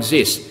God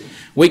exists.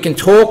 We can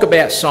talk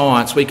about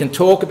science, we can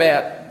talk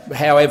about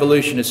how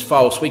evolution is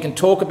false, we can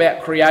talk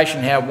about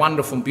creation, how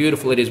wonderful and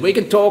beautiful it is, we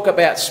can talk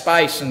about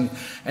space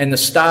and the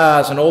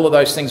stars and all of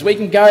those things, we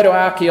can go to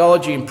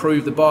archaeology and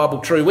prove the Bible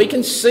true, we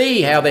can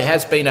see how there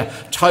has been a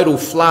total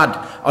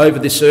flood over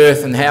this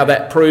earth and how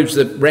that proves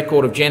the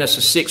record of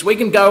Genesis 6. We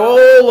can go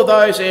all of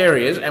those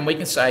areas and we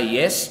can say,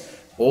 yes,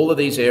 all of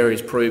these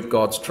areas prove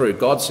God's true.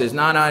 God says,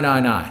 no, no, no,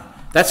 no.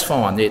 That's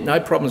fine, there are no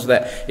problems with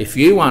that. If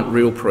you want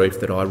real proof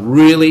that I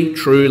really,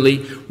 truly,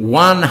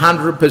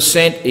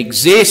 100%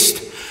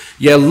 exist,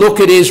 you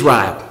look at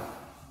Israel.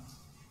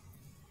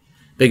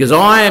 Because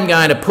I am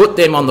going to put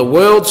them on the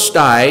world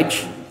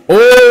stage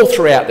all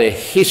throughout their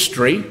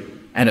history,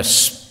 and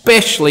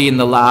especially in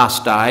the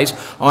last days.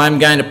 I am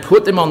going to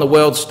put them on the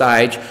world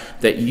stage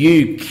that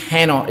you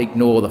cannot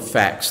ignore the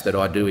facts that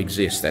I do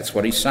exist. That's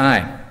what he's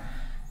saying.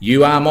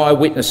 You are my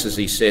witnesses,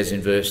 he says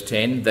in verse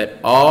 10, that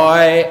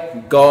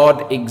I,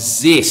 God,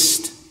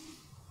 exist.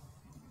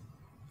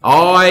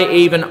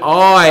 Even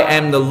I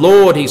am the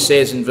Lord, he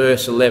says in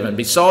verse 11.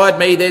 Beside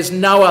me, there's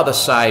no other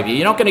Saviour.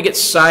 You're not going to get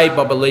saved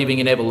by believing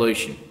in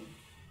evolution.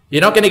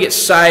 You're not going to get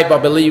saved by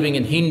believing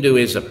in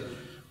Hinduism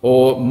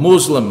or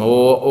Muslim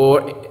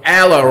or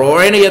Allah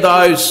or any of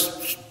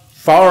those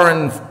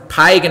foreign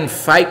pagan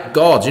fake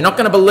gods. You're not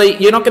going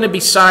to be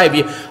saved.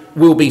 You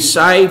will be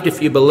saved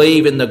if you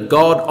believe in the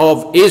God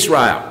of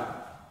Israel.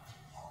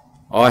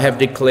 I have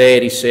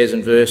declared, he says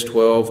in verse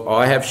 12,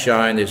 I have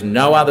shown there's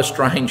no other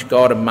strange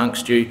God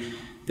amongst you.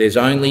 There's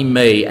only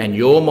me, and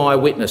you're my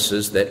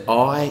witnesses that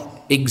I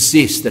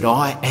exist, that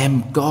I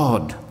am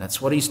God. That's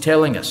what he's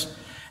telling us.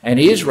 And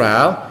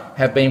Israel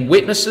have been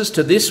witnesses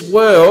to this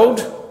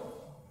world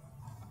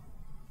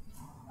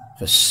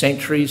for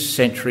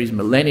centuries,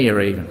 millennia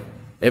even,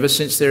 ever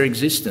since their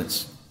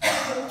existence,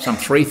 some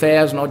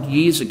 3,000 odd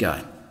years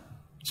ago.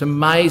 It's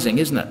amazing,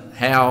 isn't it,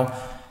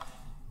 how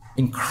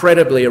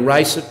incredibly a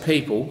race of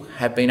people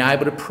have been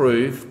able to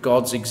prove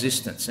God's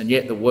existence, and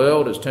yet the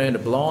world has turned a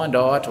blind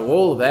eye to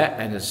all of that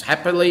and is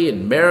happily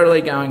and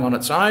merrily going on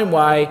its own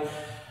way,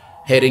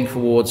 heading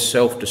towards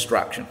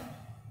self-destruction.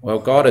 Well,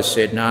 God has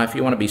said, no, if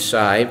you want to be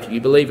saved, you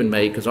believe in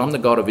me because I'm the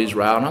God of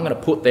Israel and I'm going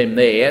to put them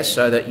there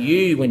so that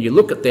you, when you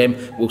look at them,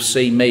 will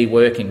see me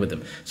working with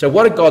them. So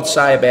what did God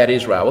say about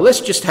Israel? Well, let's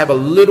just have a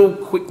little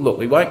quick look.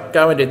 We won't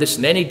go into this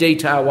in any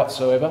detail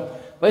whatsoever.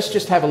 Let's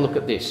just have a look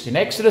at this. In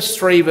Exodus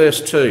 3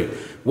 verse 2,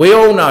 we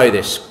all know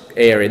this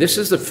area. This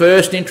is the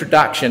first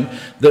introduction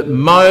that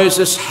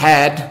Moses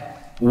had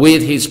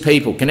with his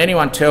people. Can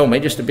anyone tell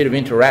me, just a bit of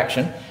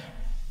interaction,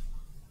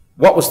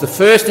 what was the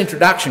first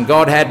introduction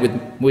God had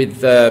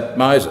with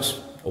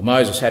Moses, or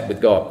Moses had with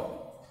God?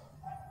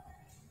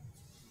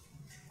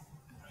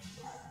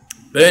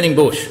 Burning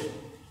bush.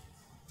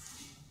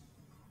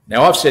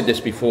 Now, I've said this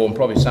before, and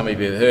probably some of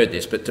you have heard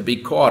this, but to be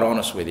quite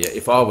honest with you,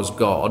 if I was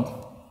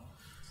God,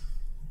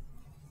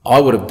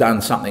 I would have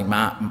done something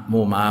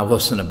more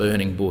marvellous than a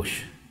burning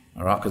bush,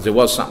 all right? Because there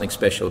was something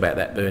special about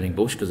that burning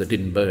bush, because it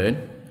didn't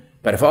burn.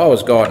 But if I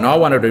was God and I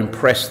wanted to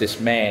impress this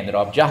man that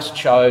I've just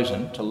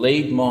chosen to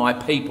lead my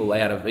people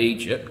out of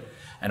Egypt,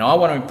 and I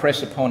want to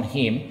impress upon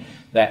him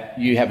that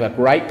you have a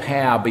great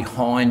power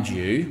behind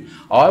you,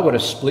 I would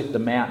have split the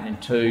mountain in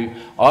two.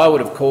 I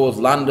would have caused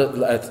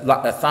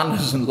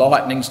thunders and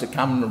lightnings to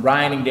come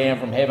raining down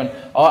from heaven.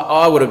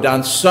 I would have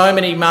done so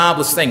many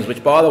marvellous things,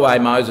 which, by the way,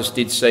 Moses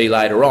did see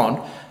later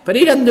on. But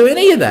he doesn't do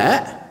any of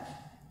that.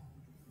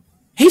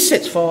 He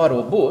sets fire to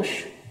a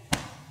bush,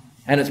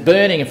 and it's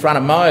burning in front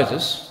of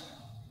Moses.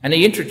 And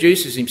he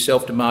introduces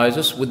himself to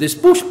Moses with this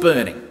bush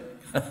burning.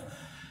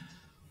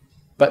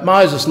 But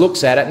Moses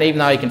looks at it, and even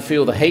though he can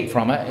feel the heat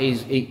from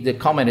it, the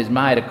comment is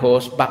made, of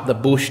course, but the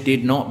bush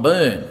did not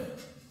burn.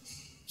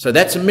 So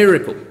that's a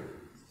miracle.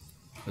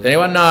 Does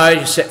anyone know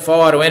you set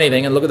fire to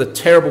anything, and look at the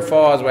terrible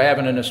fires we're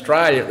having in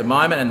Australia at the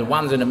moment and the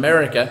ones in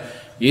America,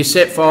 you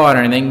set fire to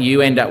anything,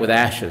 you end up with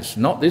ashes.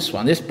 Not this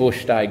one. This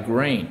bush stayed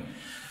green.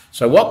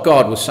 So what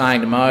God was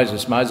saying to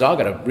Moses, Moses, I've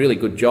got a really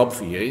good job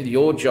for you.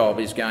 Your job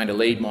is going to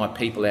lead my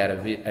people out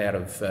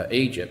of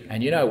Egypt.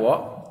 And you know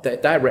what?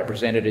 They're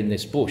represented in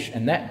this bush.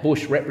 And that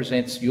bush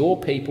represents your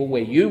people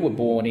where you were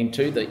born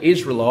into, the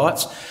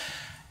Israelites.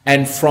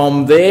 And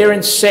from their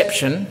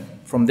inception,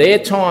 from their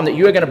time that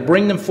you are going to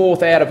bring them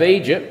forth out of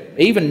Egypt,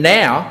 even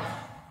now,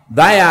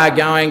 they are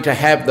going to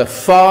have the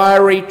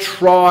fiery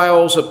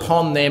trials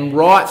upon them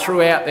right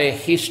throughout their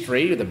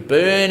history. The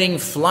burning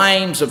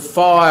flames of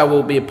fire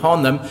will be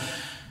upon them.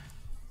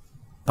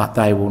 But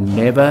they will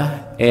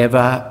never,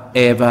 ever,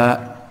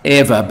 ever,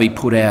 ever be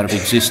put out of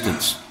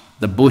existence.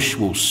 The bush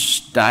will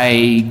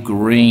stay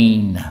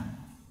green.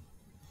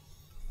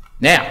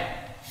 Now,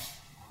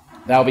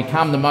 they'll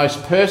become the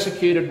most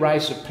persecuted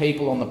race of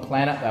people on the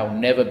planet. They'll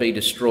never be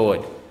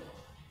destroyed.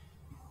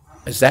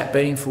 Is that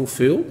being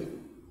fulfilled?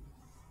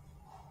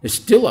 They're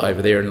still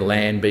over there in the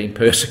land being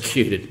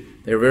persecuted.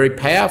 They're a very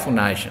powerful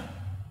nation.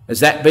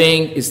 Is that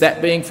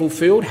being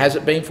fulfilled? Has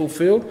it been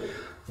fulfilled?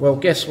 Well,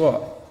 guess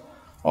what?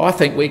 I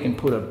think we can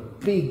put a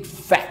big,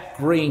 fat,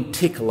 green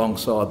tick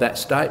alongside that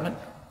statement.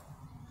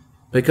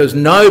 Because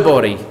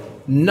nobody,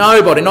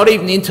 not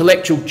even the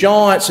intellectual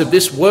giants of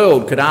this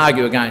world could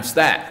argue against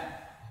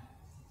that.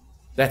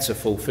 That's a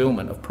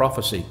fulfilment of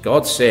prophecy.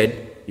 God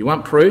said, you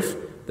want proof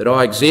that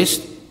I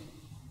exist?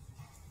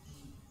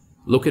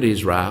 Look at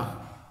Israel.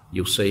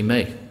 You'll see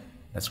me.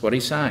 That's what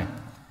he's saying.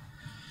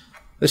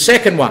 The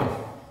second one,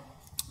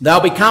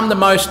 they'll become the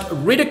most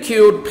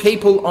ridiculed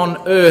people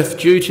on earth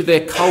due to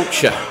their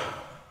culture.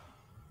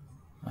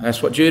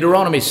 That's what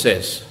Deuteronomy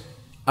says.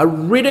 A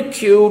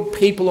ridiculed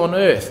people on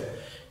earth.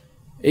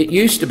 It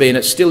used to be, and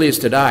it still is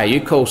today,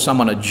 you call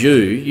someone a Jew,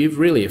 you've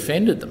really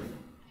offended them.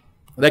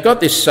 They've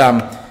got this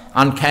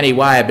uncanny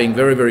way of being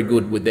very, very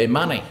good with their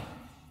money.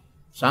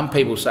 Some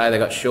people say they've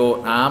got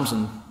short arms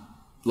and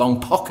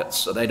long pockets,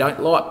 so they don't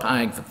like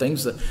paying for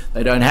things that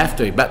they don't have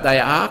to, but they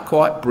are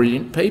quite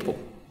brilliant people.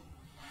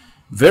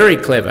 Very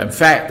clever. In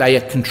fact, they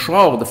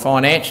controlled the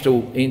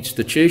financial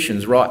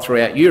institutions right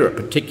throughout Europe,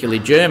 particularly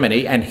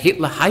Germany, and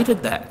Hitler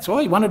hated that. That's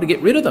why he wanted to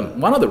get rid of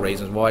them. One of the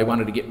reasons why he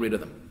wanted to get rid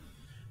of them.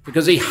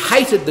 Because he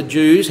hated the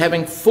Jews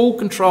having full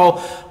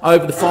control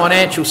over the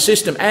financial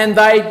system, and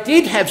they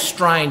did have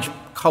strange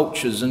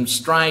cultures and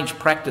strange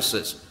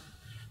practices.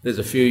 There's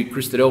a few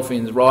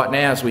Christadelphians right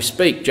now as we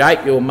speak.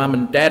 Jake, your mum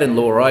and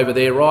dad-in-law are over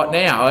there right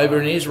now,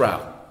 over in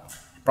Israel,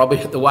 probably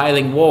at the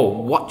Wailing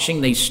Wall,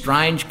 watching these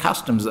strange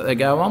customs that they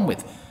go on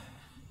with.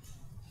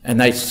 And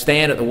they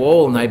stand at the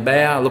wall and they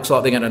bow. It looks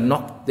like they're going to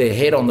knock their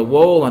head on the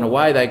wall, and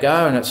away they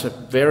go. And it's a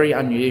very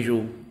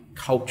unusual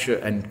culture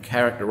and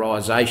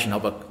characterisation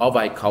of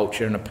a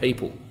culture and a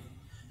people.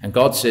 And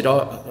God said,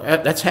 oh,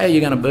 that's how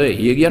you're going to be.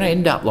 You're going to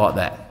end up like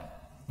that.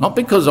 Not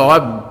because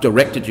I've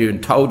directed you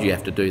and told you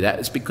have to do that.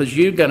 It's because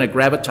you're going to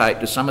gravitate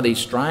to some of these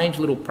strange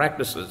little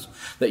practices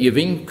that you've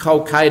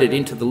inculcated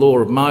into the law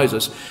of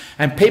Moses.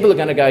 And people are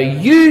going to go,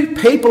 you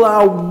people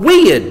are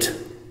weird.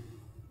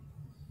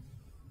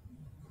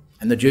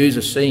 And the Jews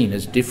are seen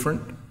as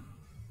different,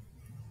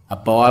 a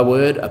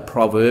byword, a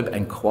proverb,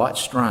 and quite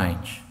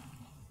strange.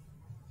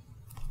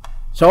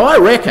 So I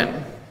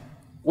reckon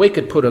we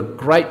could put a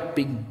great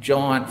big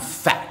giant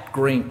fat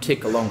green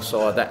tick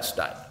alongside that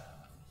statement.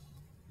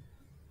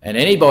 And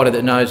anybody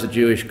that knows the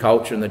Jewish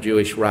culture and the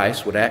Jewish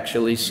race would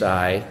actually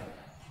say,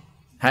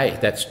 hey,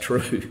 that's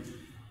true.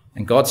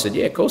 And God said,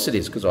 yeah, of course it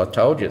is, because I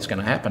told you it's going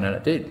to happen, and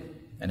it did.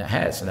 And it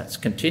has, and it's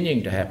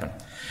continuing to happen.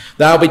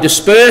 They'll be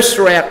dispersed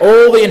throughout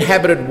all the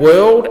inhabited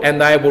world,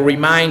 and they will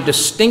remain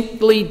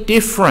distinctly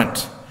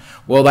different.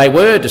 Well, they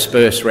were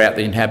dispersed throughout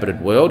the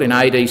inhabited world in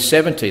AD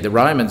 70. The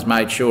Romans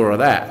made sure of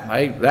that.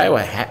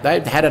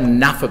 They'd had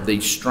enough of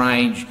these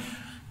strange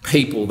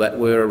people that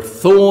were a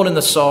thorn in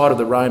the side of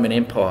the Roman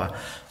Empire.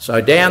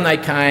 So down they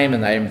came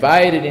and they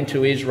invaded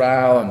into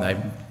Israel and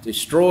they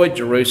destroyed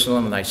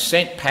Jerusalem and they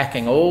sent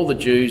packing all the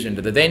Jews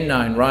into the then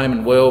known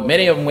Roman world.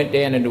 Many of them went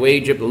down into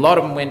Egypt, a lot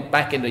of them went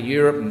back into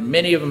Europe, and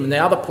many of them in the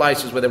other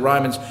places where the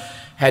Romans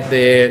had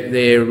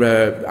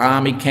their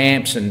army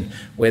camps and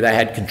where they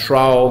had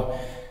control.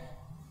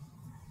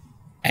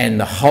 And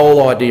the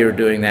whole idea of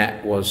doing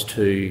that was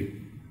to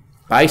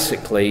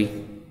basically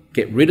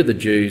get rid of the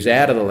Jews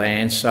out of the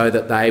land so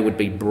that they would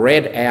be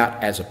bred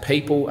out as a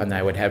people and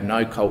they would have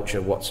no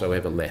culture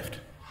whatsoever left.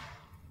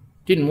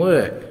 Didn't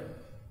work.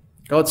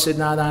 God said,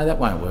 no, that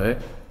won't work.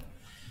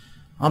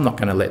 I'm not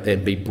going to let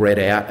them be bred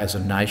out as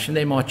a nation.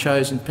 They're my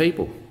chosen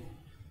people.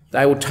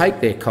 They will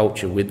take their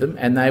culture with them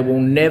and they will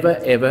never,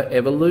 ever,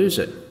 ever lose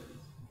it.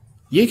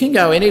 You can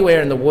go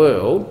anywhere in the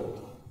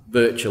world,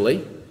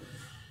 virtually.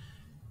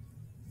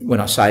 When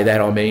I say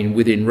that, I mean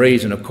within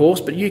reason, of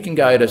course, but you can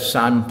go to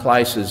some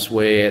places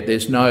where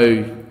there's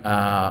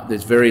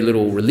very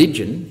little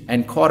religion,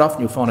 and quite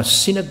often you'll find a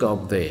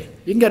synagogue there.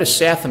 You can go to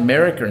South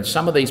America and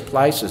some of these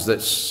places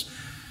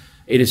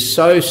it is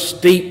so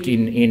steeped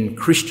in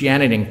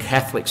Christianity and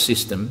Catholic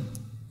system,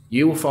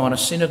 you will find a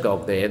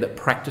synagogue there that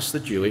practice the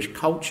Jewish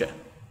culture.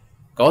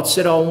 God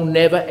said, I will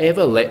never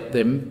ever let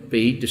them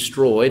be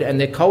destroyed, and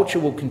their culture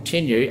will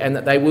continue and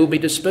that they will be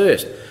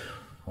dispersed.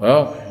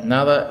 Well,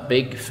 another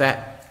big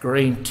fat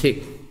green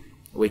tick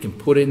we can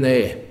put in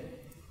there.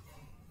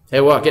 Hey,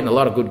 well, getting a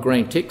lot of good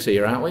green ticks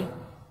here, aren't we?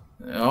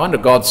 I wonder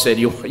God said,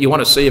 you want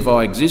to see if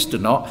I exist or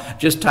not?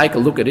 Just take a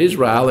look at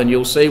Israel and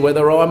you'll see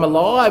whether I'm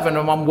alive and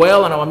I'm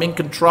well and I'm in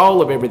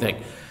control of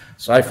everything.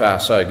 So far,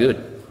 so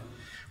good.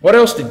 What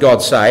else did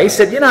God say? He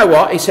said, you know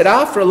what? He said,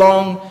 after a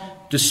long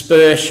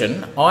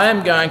dispersion, I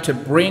am going to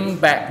bring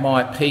back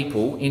my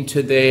people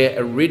into their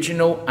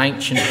original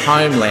ancient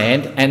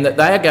homeland and that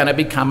they are going to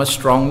become a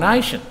strong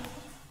nation.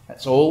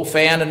 That's all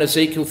found in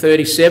Ezekiel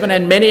 37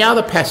 and many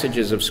other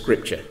passages of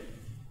Scripture.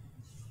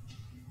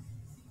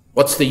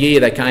 What's the year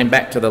they came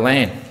back to the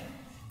land?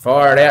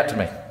 Fire it out to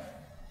me.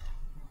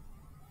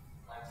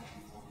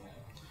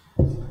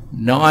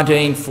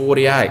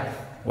 1948.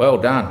 Well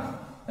done.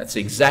 That's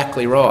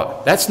exactly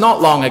right. That's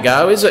not long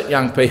ago, is it,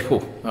 young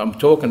people? I'm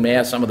talking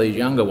now some of these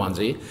younger ones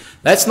here.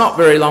 That's not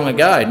very long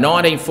ago,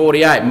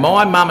 1948.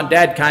 My mum and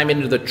dad came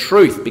into the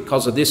truth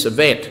because of this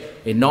event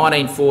in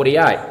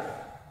 1948.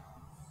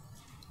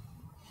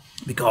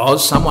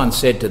 Because someone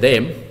said to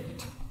them,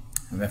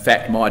 and in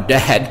fact my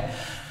dad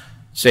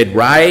said,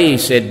 Ray, he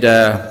said,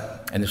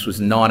 and this was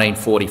in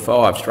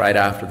 1945, straight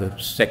after the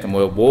Second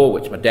World War,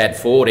 which my dad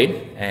fought in,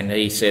 and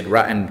he said,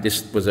 and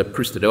this was a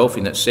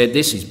Christadelphian that said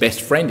this, his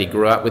best friend he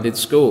grew up with at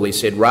school. He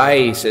said,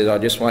 Ray, he said, I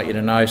just want you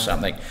to know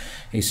something.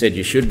 He said,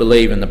 you should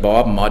believe in the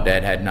Bible. My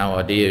dad had no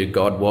idea who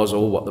God was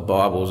or what the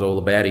Bible was all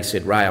about. He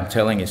said, Ray, I'm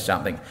telling you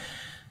something.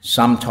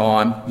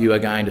 Sometime you are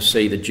going to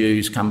see the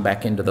Jews come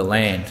back into the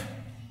land.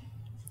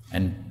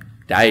 And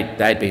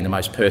they'd been the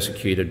most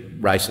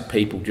persecuted race of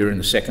people during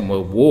the Second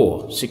World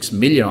War. 6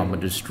 million of them were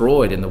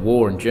destroyed in the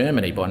war in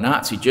Germany by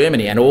Nazi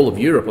Germany and all of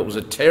Europe. It was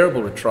a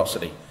terrible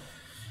atrocity.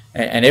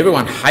 And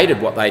everyone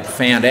hated what they'd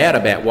found out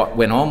about what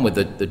went on with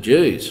the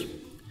Jews.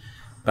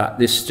 But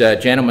this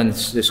gentleman,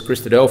 this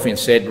Christadelphian,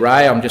 said,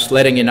 Ray, I'm just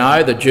letting you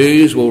know the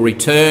Jews will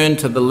return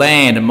to the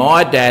land. And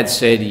my dad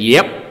said,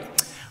 yep.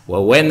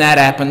 Well, when that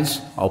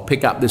happens, I'll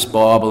pick up this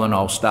Bible and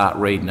I'll start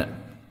reading it.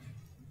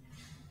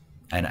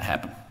 And it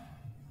happened.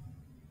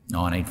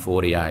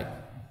 1948.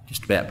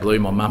 Just about blew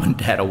my mum and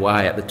dad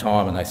away at the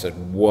time, and they said,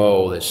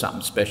 whoa, there's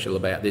something special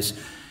about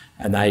this.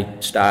 And they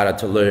started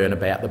to learn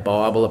about the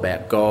Bible,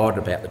 about God,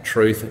 about the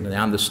truth, and the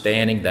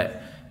understanding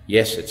that,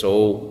 yes, it's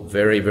all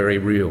very, very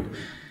real.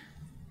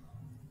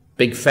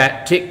 Big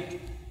fat tick,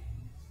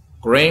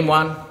 green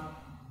one.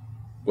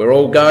 We're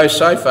all go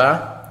so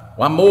far.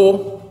 One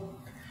more.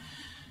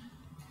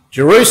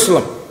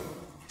 Jerusalem.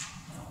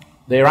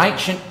 Their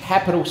ancient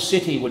capital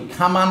city would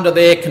come under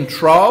their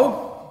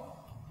control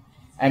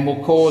and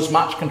will cause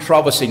much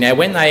controversy. Now,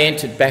 when they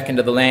entered back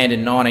into the land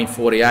in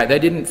 1948, they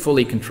didn't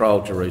fully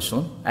control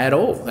Jerusalem at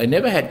all. They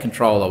never had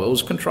control of it. It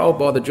was controlled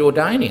by the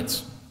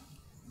Jordanians.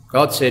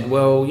 God said,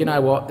 well, you know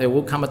what, there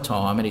will come a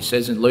time, and he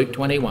says in Luke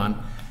 21,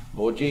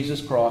 Lord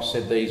Jesus Christ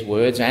said these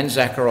words, and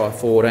Zechariah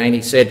 14,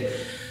 he said,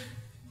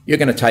 you're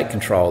going to take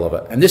control of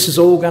it. And this is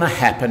all going to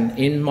happen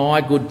in my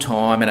good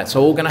time, and it's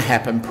all going to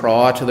happen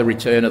prior to the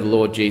return of the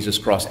Lord Jesus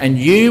Christ. And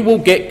you will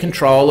get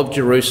control of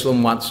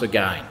Jerusalem once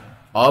again.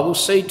 I will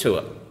see to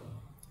it.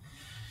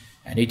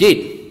 And he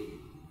did.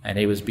 And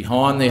he was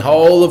behind the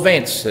whole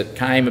events that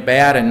came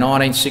about in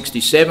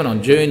 1967,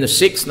 on June the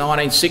 6th,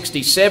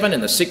 1967,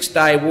 in the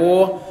Six-Day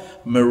War.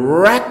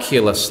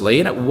 Miraculously,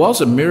 and it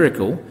was a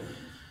miracle,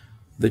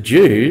 the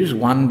Jews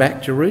won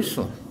back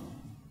Jerusalem.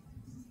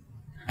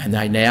 And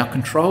they now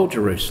control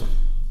Jerusalem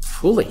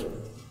fully.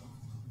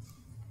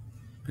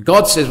 But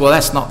God says, well,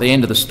 that's not the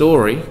end of the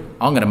story.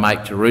 I'm going to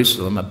make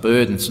Jerusalem a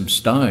burdensome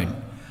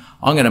stone.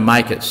 I'm going to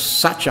make it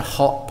such a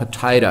hot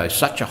potato,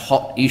 such a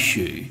hot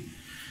issue,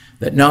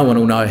 that no one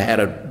will know how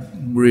to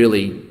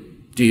really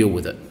deal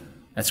with it.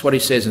 That's what he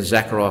says in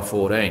Zechariah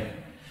 14.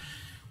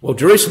 Well,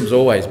 Jerusalem's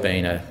always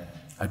been a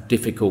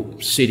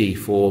difficult city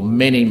for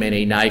many,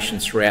 many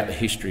nations throughout the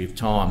history of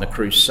time. The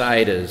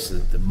Crusaders,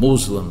 the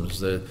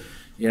Muslims, the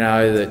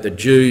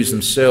Jews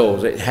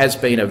themselves. It has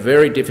been a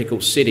very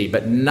difficult city,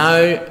 but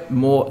none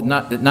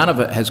of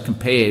it has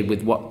compared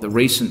with what the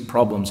recent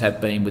problems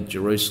have been with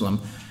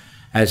Jerusalem,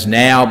 as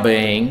now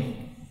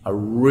being a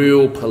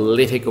real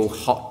political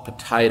hot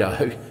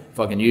potato, if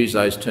I can use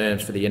those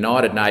terms, for the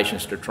United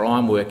Nations to try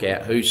and work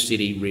out whose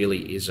city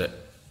really is it.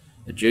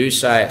 The Jews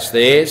say it's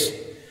theirs,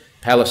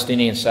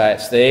 Palestinians say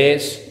it's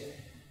theirs.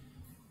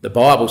 The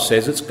Bible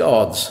says it's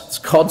God's. It's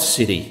God's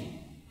city.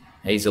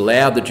 He's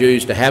allowed the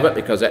Jews to have it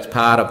because that's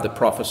part of the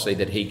prophecy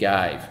that he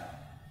gave.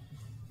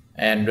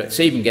 And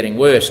it's even getting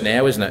worse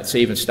now, isn't it? It's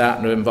even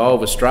starting to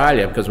involve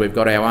Australia because we've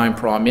got our own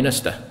Prime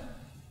Minister,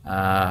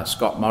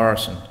 Scott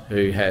Morrison,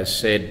 who has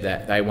said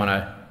that they want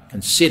to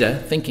consider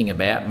thinking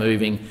about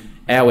moving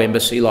our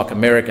embassy, like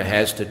America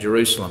has, to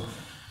Jerusalem.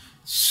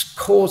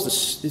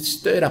 It's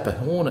stirred up a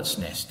hornet's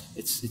nest.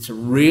 It's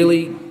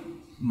really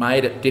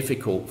made it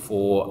difficult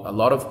for a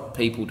lot of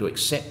people to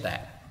accept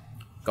that.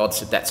 God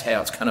said that's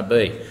how it's going to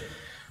be.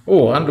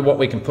 Oh, I wonder what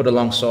we can put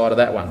alongside of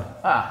that one.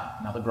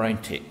 Another green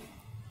tick.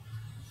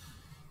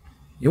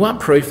 You want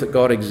proof that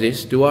God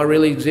exists? Do I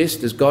really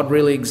exist? Does God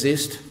really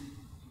exist?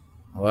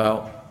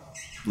 Well,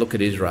 look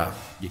at Israel.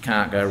 You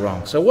can't go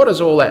wrong. So what does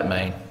all that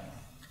mean?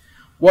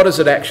 What does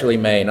it actually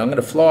mean? I'm going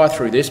to fly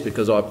through this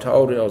because I've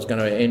told you I was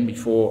going to end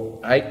before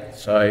 8.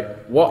 So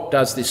what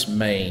does this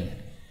mean?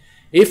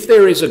 If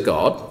there is a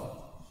God,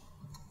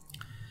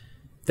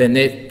 then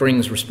that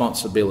brings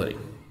responsibility.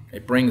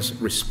 It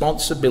brings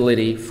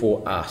responsibility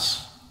for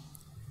us.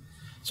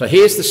 So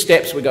here's the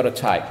steps we've got to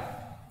take.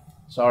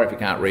 Sorry if you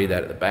can't read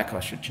that at the back. I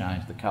should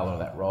change the colour of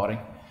that writing.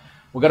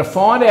 We've got to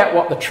find out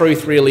what the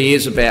truth really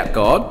is about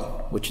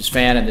God, which is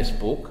found in this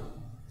book,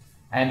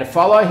 and to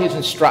follow his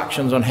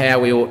instructions on how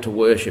we ought to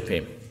worship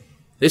him.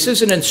 This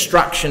is an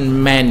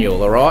instruction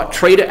manual, all right?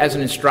 Treat it as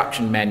an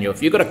instruction manual.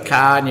 If you've got a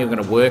car and you're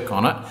going to work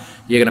on it,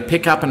 you're going to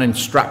pick up an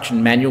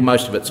instruction manual.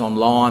 Most of it's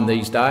online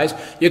these days.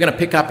 You're going to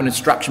pick up an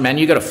instruction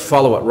manual. You've got to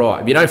follow it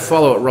right. If you don't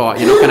follow it right,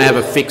 you're not going to have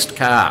a fixed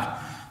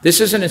car. This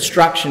is an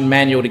instruction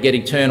manual to get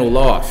eternal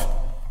life.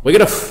 We've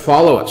got to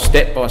follow it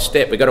step by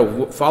step. We've got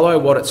to follow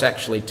what it's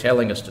actually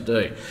telling us to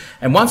do.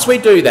 And once we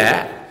do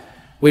that,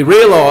 we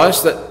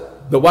realise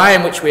that the way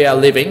in which we are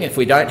living, if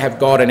we don't have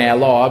God in our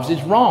lives,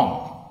 is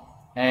wrong.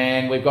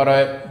 And we've got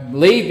to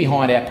leave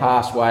behind our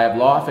past way of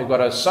life. We've got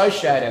to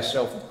associate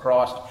ourselves with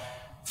Christ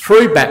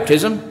through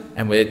baptism.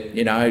 And we're,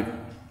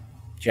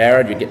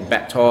 Jared, you're getting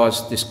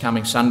baptised this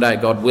coming Sunday,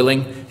 God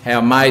willing. How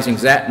amazing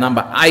is that?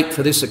 Number 8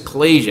 for this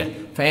ecclesia.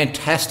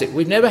 Fantastic.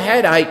 We've never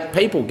had 8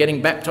 people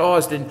getting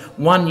baptised in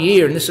 1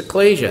 year in this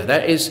ecclesia.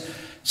 That is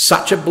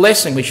such a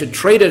blessing. We should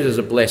treat it as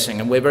a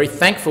blessing. And we're very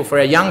thankful for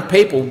our young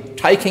people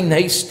taking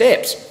these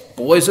steps.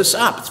 Buoys us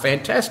up. It's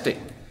fantastic.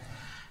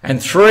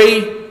 And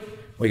 3,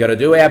 we've got to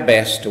do our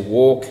best to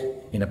walk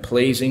in a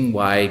pleasing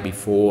way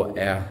before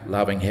our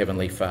loving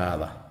Heavenly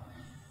Father.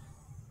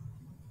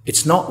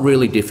 It's not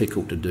really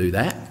difficult to do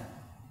that.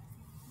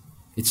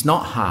 It's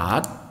not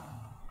hard.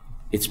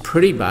 It's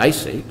pretty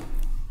basic.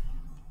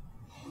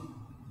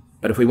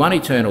 But if we want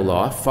eternal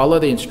life, follow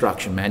the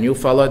instruction manual,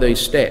 follow these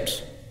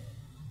steps.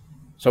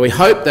 So we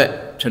hope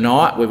that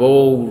tonight we've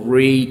all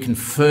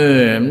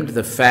reconfirmed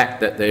the fact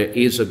that there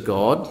is a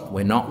God.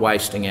 We're not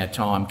wasting our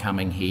time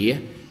coming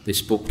here.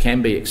 This book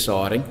can be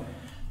exciting.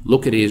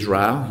 Look at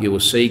Israel, you will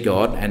see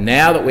God. And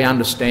now that we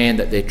understand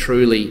that there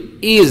truly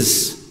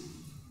is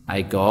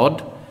a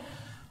God,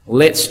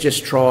 let's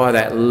just try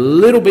that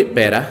little bit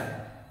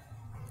better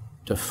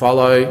to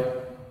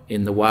follow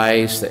in the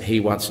ways that he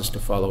wants us to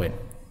follow in.